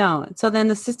probably don't. So then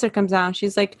the sister comes out and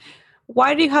she's like,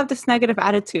 why do you have this negative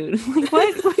attitude? Like,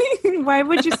 what? Why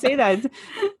would you say that?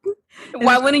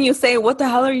 Why wouldn't you say, what the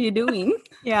hell are you doing?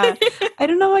 Yeah. I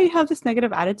don't know why you have this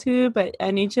negative attitude, but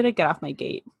I need you to get off my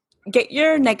gate. Get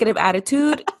your negative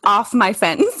attitude off my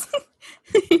fence.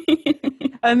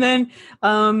 And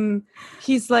then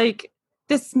he's like,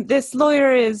 this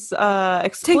lawyer is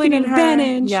exploiting taking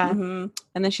advantage. Her. Yeah. Mm-hmm.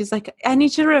 And then she's like, I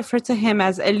need you to refer to him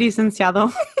as el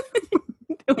licenciado.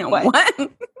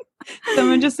 What?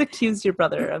 Someone just accused your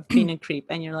brother of being a creep,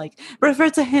 and you're like, refer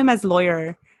to him as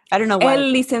lawyer. I don't know why.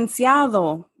 El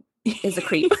licenciado is a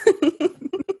creep.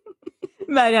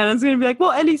 Mariana's going to be like,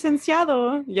 well, el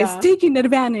licenciado is taking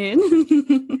advantage.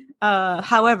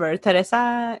 However,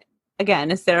 Teresa,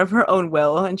 again, is there of her own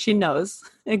will, and she knows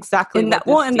exactly and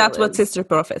that's what Sister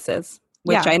Profe says,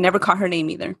 which I never caught her name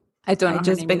either. I don't know. I've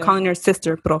just been calling her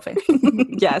Sister Profe.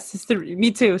 Yeah,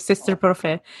 me too, Sister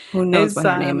Profe. Who knows what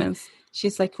her name is?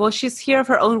 She's like, well, she's here of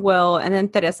her own will, and then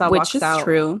Teresa walks out. Which is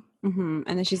true. Mm-hmm.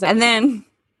 And then she's like... And then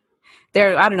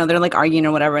they're like arguing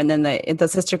or whatever, and then the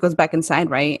sister goes back inside,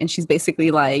 right? And she's basically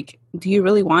like, do you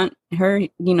really want her,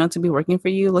 to be working for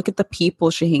you? Look at the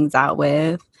people she hangs out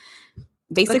with.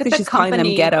 Basically, she's calling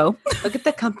them ghetto. Look at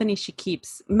the company she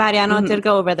keeps. Mariano did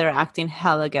go over there acting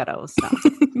hella ghetto. So.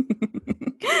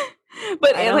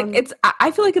 But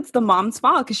I feel like it's the mom's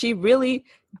fault because she really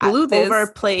blew this.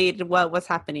 Overplayed what was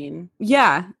happening.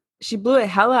 Yeah. She blew it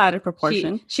hella out of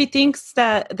proportion. She thinks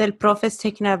that Del Profe is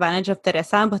taking advantage of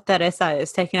Teresa, but Teresa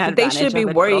is taking advantage of They should be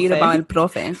worried about El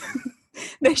Profe.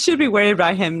 They should be worried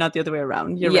about him, not the other way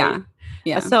around. You're right.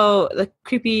 Yeah. So the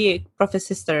creepy Profe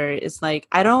sister is like,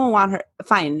 I don't want her.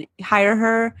 Fine, hire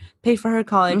her, pay for her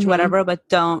college, whatever, but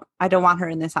I don't want her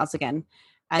in this house again.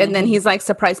 And then he's like,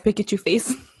 surprise Pikachu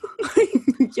face.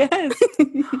 Yes.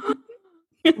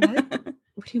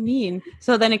 What do you mean?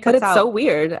 So then it cuts out. But it's so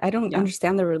weird. I don't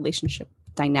understand the relationship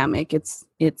dynamic. It's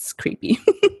creepy.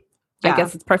 I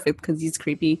guess it's perfect because he's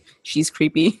creepy. She's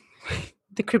creepy.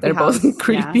 They're both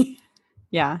creepy.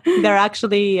 Yeah. They're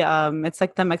actually, it's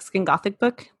like the Mexican Gothic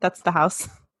book. That's the house.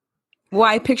 Well,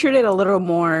 I pictured it a little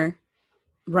more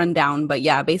rundown, but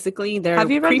yeah, basically they're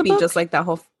creepy just like that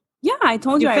whole... Yeah, I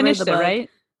told you I finished read the book. It, right?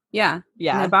 Yeah.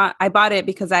 Yeah. And I bought it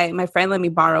because my friend let me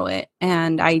borrow it,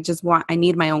 and I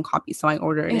need my own copy, so I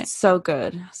ordered it. It's so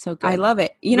good. So good. I love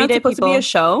it. It's supposed to be a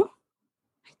show?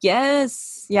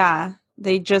 Yes. Yeah.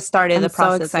 They just started the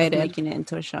process of making it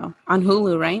into a show. On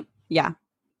Hulu, right? Yeah.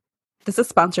 This is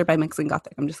sponsored by Mexican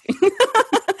Gothic. I'm just kidding.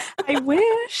 I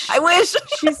wish.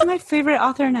 She's my favorite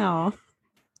author now.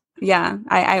 Yeah.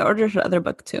 I ordered her other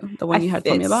book too. The one you had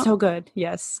told me about. It's so good.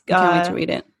 Yes. I can't wait to read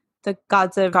it. The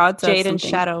Gods of Jade and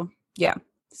Shadow. Yeah.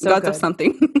 So Gods of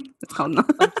something. It's called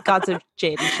Gods of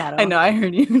Jade and Shadow. I know. I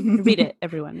heard you. Read it,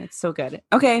 everyone. It's so good.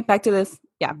 Okay. Back to this.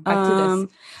 Yeah. Back to this.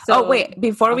 So, wait.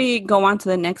 Before we go on to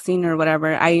the next scene or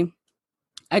whatever, I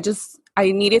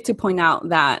needed to point out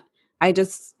that I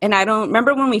don't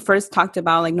remember when we first talked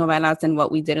about like novelas and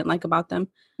what we didn't like about them.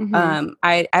 Mm-hmm.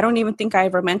 I don't even think I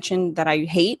ever mentioned that I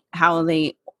hate how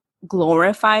they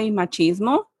glorify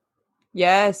machismo.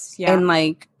 Yes. Yeah. And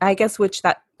like, I guess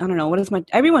I don't know,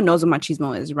 everyone knows what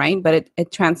machismo is, right? But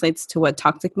it translates to what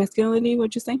toxic masculinity,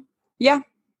 would you say? Yeah.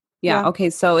 Yeah. Okay.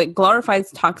 So it glorifies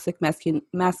toxic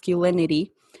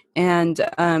masculinity. And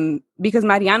because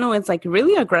Mariano is like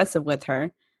really aggressive with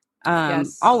her.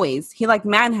 Yes. Always. He like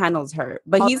manhandles her,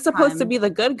 but All he's the supposed to time. be the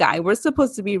good guy. We're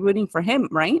supposed to be rooting for him,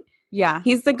 right? Yeah.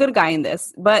 He's the good guy in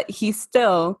this, but he's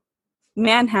still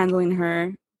manhandling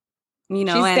her, She's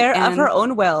there of her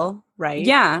own will, right?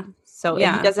 Yeah. So and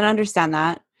Yeah. he doesn't understand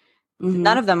that. Mhm.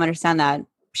 None of them understand that.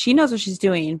 She knows what she's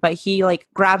doing, but he like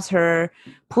grabs her,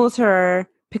 pulls her,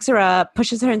 picks her up,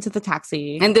 pushes her into the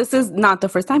taxi. And this is not the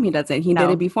first time he does it. He did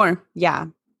No. it before. Yeah.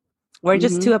 We're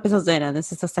just Mhm. 2 episodes in, and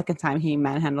this is the second time he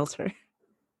manhandles her.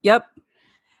 Yep.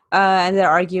 And they're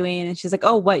arguing, and she's like,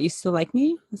 "Oh, what? You still like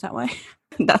me? Is that why?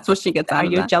 That's what she gets out Are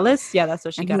of you that. jealous?" Yeah, that's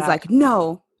what she And got. he's out. like,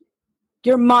 no,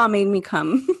 your mom made me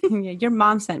come. Yeah, your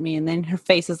mom sent me, and then her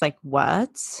face is like,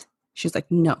 "What? She's like,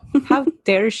 no. How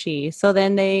dare she?" So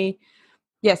then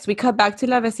yes, we cut back to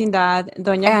La Vecindad.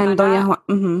 Doña And Juana Doña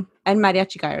Juan, and Maria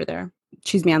Chica are there.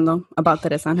 chismeando about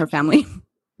Teresa and her family.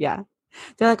 Yeah.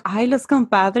 They're like, ay, los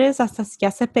compadres hasta ya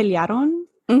se pelearon.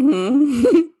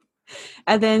 Mm-hmm.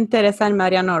 And then Teresa and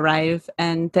Mariano arrive,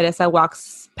 and Teresa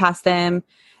walks past them.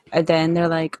 And then they're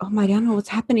like, oh, Mariano, what's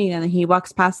happening? And then he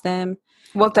walks past them.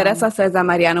 Well, Teresa says that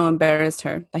Mariano embarrassed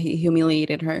her, that he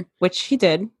humiliated her. Which he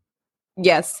did.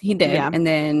 Yes, he did. Yeah. And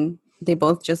then they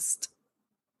both just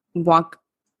walk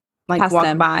Past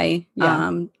them. by.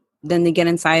 Yeah. Then they get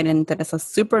inside, and Teresa's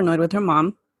super annoyed with her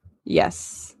mom.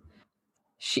 Yes.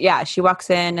 She walks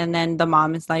in, and then the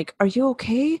mom is like, are you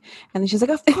okay? And then she's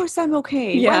like, of course I'm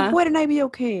okay. Yeah. Why wouldn't I be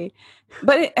okay?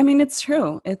 But it's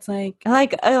true. It's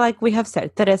like we have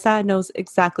said, Teresa knows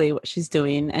exactly what she's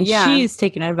doing, and Yeah. she's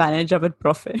taking advantage of it,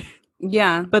 profe.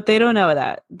 yeah. But they don't know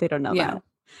that. They don't know Yeah. that.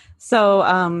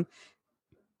 So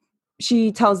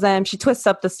she tells them, she twists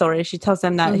up the story. She tells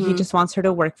them that he Mhm. just wants her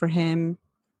to work for him.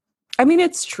 I mean,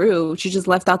 it's true. She just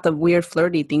left out the weird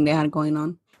flirty thing they had going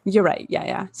on. You're right.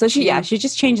 Yeah. So she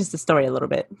just changes the story a little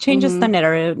bit. Changes Mhm.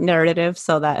 the narrative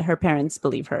so that her parents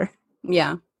believe her,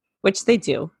 Yeah. which they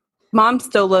do. Mom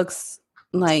still looks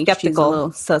like she's a Skeptical.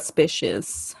 little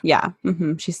suspicious. Yeah.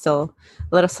 She's still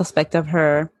a little suspect of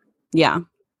her. Yeah.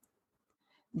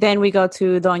 Then we go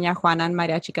to Doña Juana and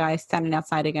Maria Chica standing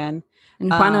outside again. And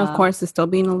Juana, of course, is still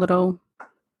being a little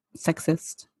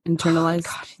sexist, internalized,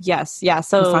 God, yes. Yeah.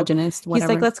 So misogynist,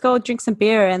 whatever. he's like, let's go drink some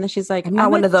beer. And then she's like, I'm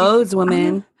not one of those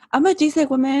women. I'm a decent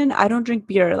woman. I don't drink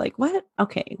beer. Like, what?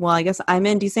 Okay. Well, I guess I'm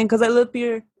indecent because I love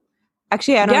beer.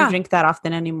 Actually, I don't drink that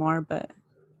often anymore, but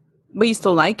you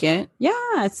still like it. yeah,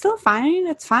 it's still fine.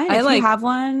 It's fine. If you have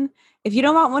one. If you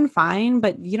don't want one, fine.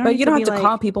 But you don't have to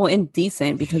call people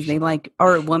indecent because they like,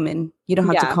 or a woman. You don't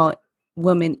have to call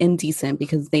women indecent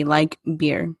because they like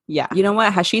beer. Yeah. You know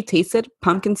what? Has she tasted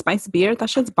pumpkin spice beer? That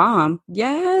shit's bomb.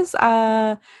 Yes.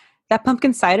 That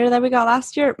pumpkin cider that we got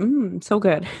last year. So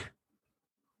good.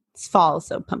 It's fall,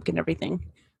 so pumpkin everything.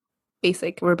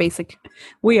 Basic. We're basic.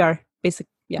 We are basic.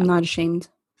 Yeah. I'm not ashamed.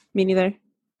 Me neither.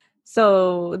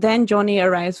 So then Johnny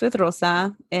arrives with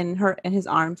Rosa in his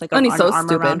arms, like and he's so arm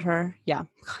stupid. around her. Yeah,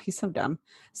 he's so dumb.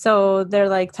 So they're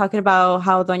like talking about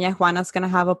how Doña Juana's gonna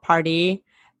have a party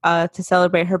to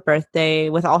celebrate her birthday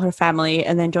with all her family,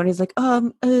 and then Johnny's like,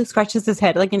 scratches his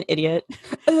head like an idiot.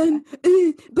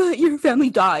 But your family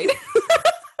died.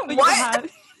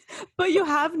 But you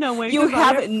have no one. You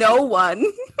have no one.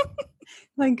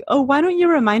 Like, oh, why don't you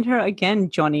remind her again,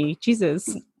 Johnny?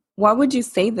 Jesus. Why would you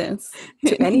say this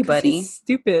to anybody? He's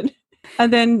stupid.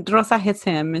 And then Rosa hits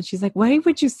him, and she's like, why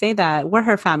would you say that? We're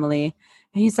her family.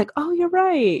 And he's like, oh, you're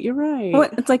right. You're right.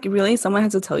 What? It's like, really? Someone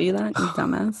has to tell you that, you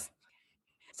dumbass?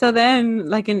 So then,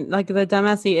 like the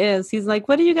dumbass he is, he's like,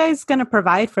 what are you guys going to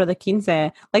provide for the quince?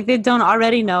 Like, they don't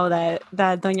already know that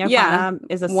Doña Juana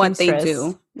is a what seamstress. they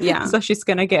do. Yeah. So she's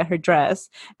going to get her dress,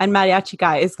 and Mariachi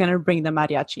guy is going to bring the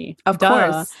mariachi. Of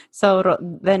course. So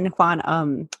then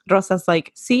Rosa's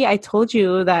like, see, I told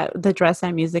you that the dress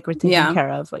and music were taken care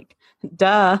of. Like,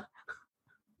 duh.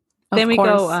 Then we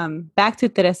go back to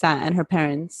Teresa and her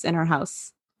parents in her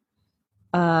house.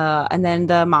 And then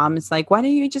the mom is like, why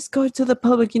don't you just go to the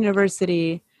public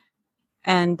university?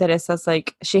 And Teresa's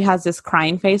like, she has this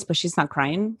crying face, but she's not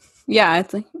crying. Yeah,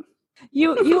 it's like,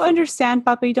 you understand,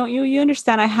 Papi, don't you? You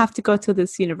understand I have to go to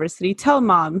this university. Tell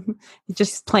mom.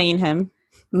 Just playing him.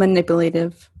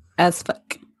 Manipulative as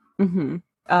fuck.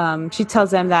 Mm-hmm. She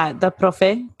tells them that the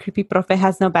creepy profe,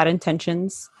 has no bad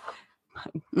intentions.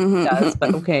 Mm-hmm. Does,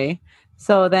 but okay.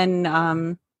 So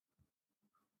then,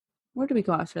 where do we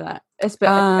go after that?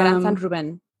 Esperanza and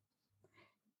Ruben.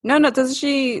 No, doesn't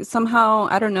she somehow,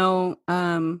 I don't know,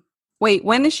 wait,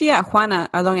 when is she at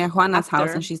Doña Juana's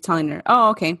house and she's telling her? Oh,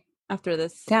 okay. After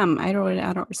this. Damn, I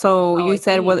don't. So you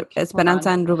said whether Esperanza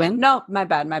and Ruben? No, my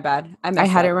bad. I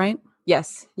had it right?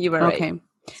 Yes, you were right. Okay.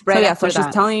 So she's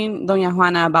telling Doña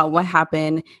Juana about what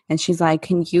happened, and she's like,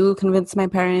 "Can you convince my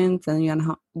parents?" And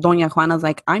Doña Juana's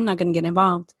like, "I'm not gonna get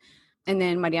involved." And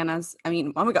then oh my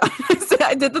God,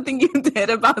 I did the thing you did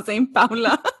about saying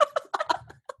Paula.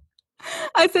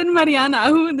 I said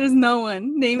Mariana. There's no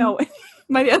one named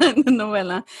Mariana in the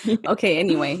novela. Okay,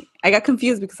 anyway, I got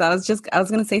confused because I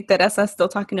was gonna say Teresa still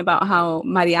talking about how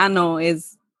Mariano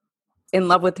is in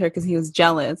love with her because he was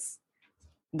jealous.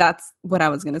 That's what I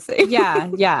was gonna say.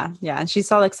 Yeah. And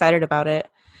she's all excited about it,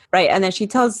 right? And then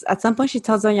at some point she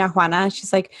tells Doña Juana,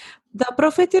 she's like, "The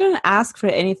profe didn't ask for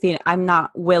anything. I'm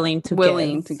not willing to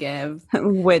give."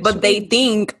 But they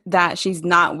think that she's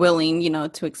not willing,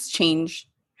 to exchange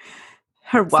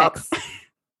her WAP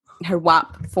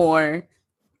for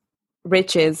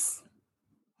riches.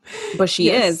 But she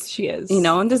is,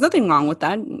 and there's nothing wrong with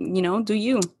that. Do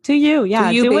you?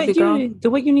 Yeah. Do baby girl. Do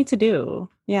what you need to do.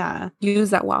 Yeah. Use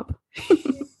that WAP.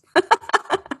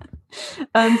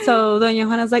 So Doña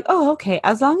Juana's like, "Oh, okay.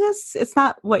 As long as it's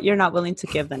not what you're not willing to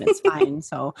give, then it's fine."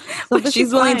 So but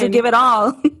she's willing to give it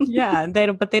all. Yeah.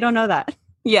 But they don't know that.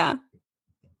 Yeah.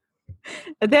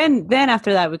 Then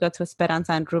after that, we go to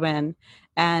Esperanza and Ruben,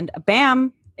 and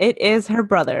bam, it is her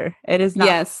brother. It is not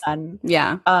her son.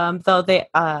 Yeah. Though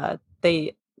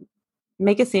they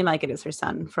make it seem like it is her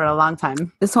son for a long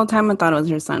time. This whole time I thought it was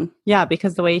her son. Yeah,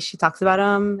 because the way she talks about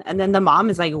him, and then the mom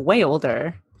is like way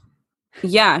older.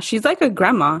 Yeah, she's like a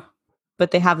grandma, but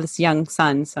they have this young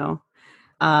son. So,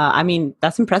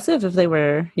 that's impressive. If they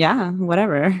were,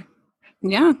 whatever.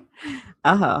 Yeah.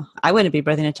 I wouldn't be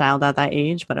birthing a child at that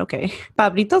age, but okay.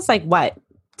 Pablito's like what,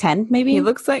 10 maybe? He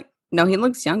looks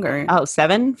younger. Oh,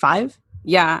 7, 5?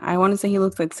 Yeah, I want to say he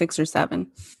looks like 6 or 7.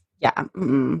 Yeah.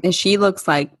 And she looks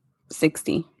like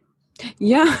 60.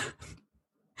 Yeah.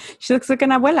 She looks like an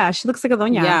abuela. She looks like a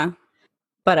doña. Yeah.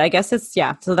 But I guess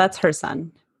so that's her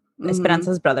son,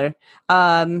 Esperanza's brother.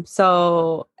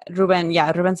 So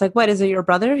Ruben's like, "What, is it your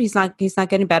brother? He's not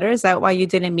getting better? Is that why you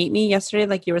didn't meet me yesterday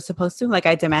like you were supposed to, like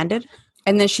I demanded?"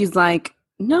 And then she's like,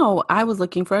 "No, I was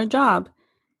looking for a job.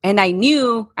 And I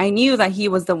knew that he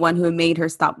was the one who made her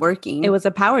stop working. It was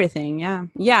a power thing, yeah.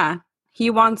 Yeah. He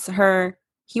wants to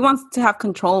have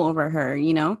control over her,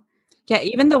 Yeah,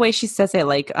 even the way she says it,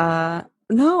 like,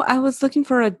 "No, I was looking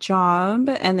for a job,"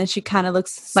 and then she kind of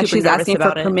looks like she's asking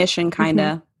for it. permission, kind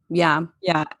of. Mm-hmm.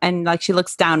 Yeah, and like she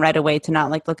looks down right away to not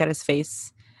like look at his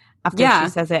face after she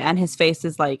says it, and his face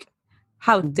is like,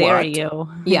 "How dare you?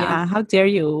 Yeah, how dare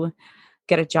you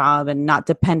get a job and not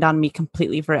depend on me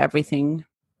completely for everything?"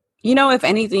 If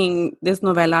anything, this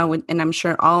novela, and I'm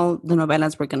sure all the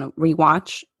novelas we're gonna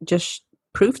rewatch, just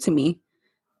prove to me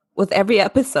with every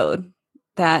episode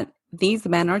that these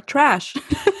men are trash.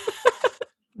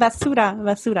 Basura.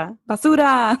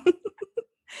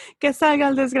 Que salga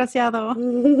el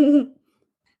desgraciado.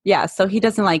 Yeah, so he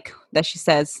doesn't like that she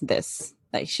says this,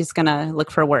 like she's gonna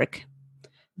look for work.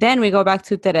 Then we go back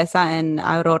to Teresa and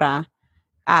Aurora.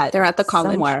 They're at the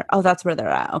college. Somewhere. Oh, that's where they're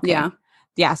at. Okay.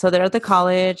 Yeah, so they're at the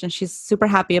college, and she's super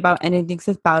happy about anything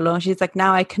with Paulo. She's like,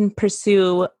 now I can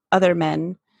pursue other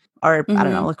men, or I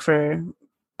don't know, look for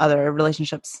other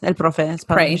relationships. El profe is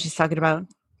probably what she's talking about.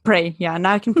 Pray, yeah.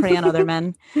 Now I can prey on other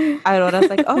men. Aurora's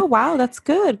like, "Oh, wow, that's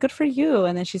good for you."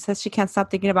 And then she says she can't stop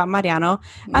thinking about Mariano.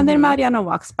 And then Mariano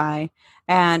walks by,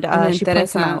 and she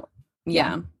points him out.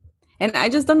 Yeah. And I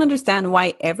just don't understand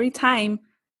why every time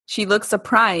she looks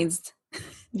surprised.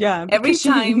 Yeah, every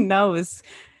time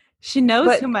she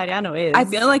knows who Mariano is. I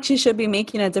feel like she should be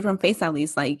making a different face at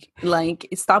least. Like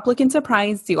stop looking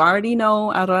surprised. You already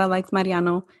know Aurora likes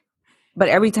Mariano. But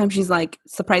every time she's like,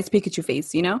 surprised Pikachu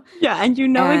face, Yeah, and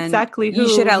exactly who you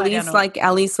should Mariano.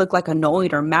 at least look like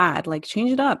annoyed or mad. Like,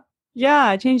 change it up.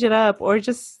 Yeah, change it up. Or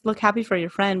just look happy for your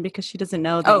friend because she doesn't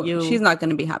know that she's not going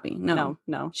to be happy. No.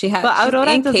 But she's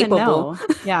Aurora incapable. Doesn't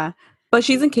know. Yeah. But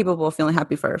she's incapable of feeling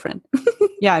happy for her friend.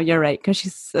 Yeah, you're right. Because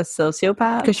she's a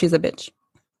sociopath. Because she's a bitch.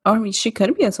 Or I mean, she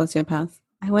could be a sociopath.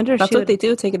 I wonder if that's what they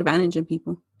do, take advantage of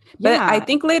people. But yeah. I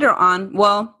think later on,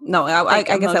 well, no, I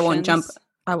guess I won't jump.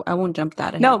 I won't jump that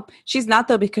ahead. No, she's not,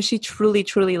 though, because she truly,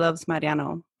 truly loves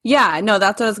Mariano. Yeah, no,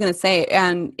 that's what I was going to say.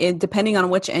 And depending on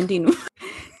which ending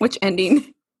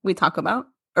we talk about,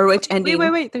 or which ending.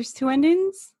 Wait. There's 2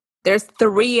 endings? There's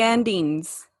 3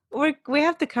 endings. We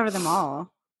have to cover them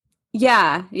all.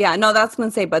 Yeah. No, that's going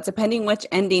to say, but depending which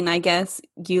ending, I guess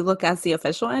you look as the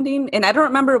official ending. And I don't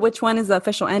remember which one is the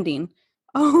official ending.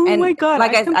 Oh, and my God.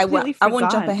 Like I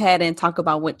won't jump ahead and talk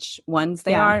about which ones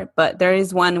they are, but there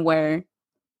is one where...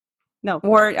 No.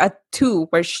 Or 2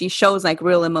 where she shows like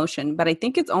real emotion. But I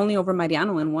think it's only over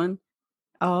Mariano in one.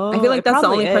 Oh, I feel like that's the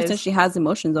only person she has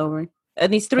emotions over.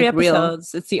 In these 3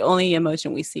 episodes, it's the only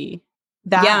emotion we see.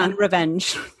 That Yeah. and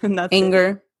revenge. And that's it.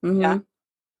 Anger. Mhm. Yeah.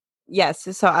 Yes.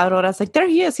 So Aurora's like, there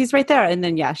he is. He's right there. And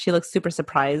then, yeah, she looks super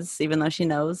surprised, even though she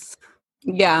knows.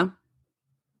 Yeah.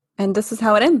 And this is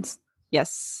how it ends.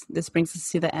 Yes. This brings us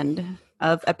to the end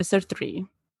of episode 3.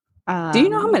 Do you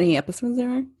know how many episodes there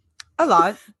are? A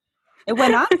lot. It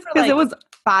went on for Because like it was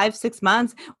 5-6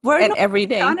 months. and every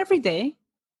day. On every day.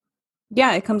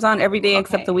 Yeah, it comes on every day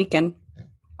except Okay. the weekend.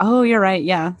 Oh, you're right.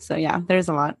 Yeah. So, yeah, there's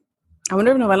a lot. I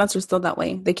wonder if novelas are still that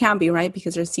way. They can't be, right?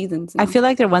 Because there's seasons now. I feel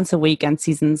like they're once a week and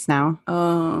seasons now.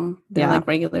 Oh, they're Yeah. like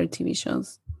regular TV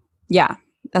shows. Yeah.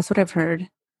 That's what I've heard.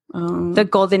 Oh, The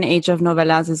golden age of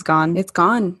novelas is gone. it's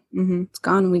gone. Mm-hmm. It's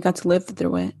gone. We got to live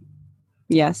through it.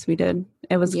 Yes, we did.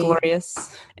 It was Yeah.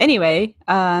 glorious. Anyway,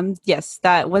 yes,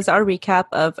 that was our recap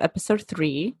of episode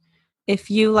 3. If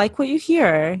you like what you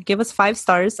hear, give us 5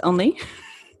 stars only.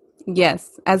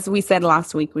 Yes. As we said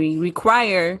last week, we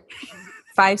require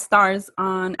 5 stars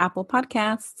on Apple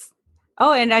Podcasts.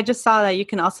 Oh, and I just saw that you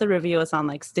can also review us on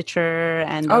like Stitcher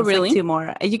and Oh, there's, like, really? 2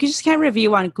 more. You just can't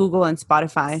review on Google and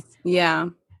Spotify. Yeah.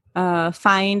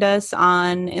 Find us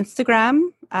on Instagram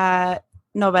at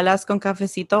Novelas con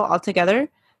Cafecito all together.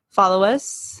 Follow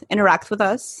us, interact with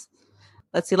us.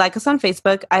 Let's see, like us on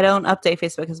Facebook. I don't update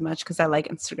Facebook as much because I like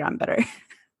Instagram better.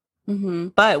 Mm-hmm.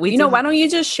 But we You know, why don't you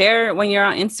just share when you're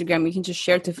on Instagram? You can just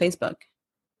share to Facebook.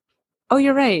 Oh,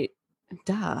 you're right.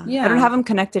 Duh. Yeah. I don't have them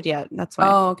connected yet. That's why.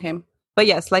 Oh, okay. But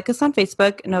yes, like us on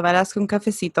Facebook, Novelas con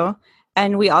Cafecito.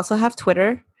 And we also have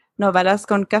Twitter, Novelas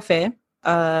con Cafe.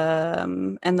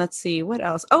 And let's see, what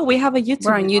else? Oh, we have a YouTube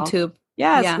We're on now. YouTube.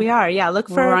 Yes, Yeah. we are. Yeah, look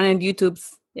We're for on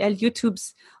YouTube's.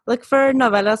 YouTube's. Look for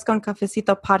Novelas con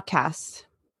Cafecito podcast.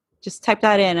 Just type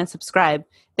that in and subscribe.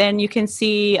 Then you can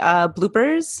see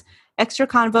bloopers, extra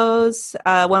convos.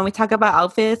 When we talk about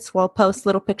outfits, we'll post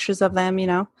little pictures of them,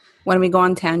 When we go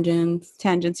on tangents.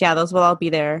 tangents. Yeah, those will all be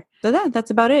there. So that's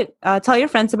about it. Tell your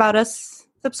friends about us.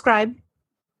 Subscribe.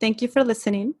 Thank you for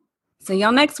listening. See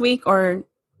y'all next week or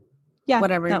Yeah,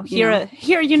 whatever. No, you know.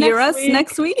 hear you Hear next us week.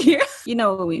 next week. You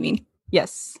know what we mean.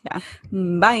 Yes. Yeah.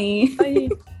 Bye. Bye.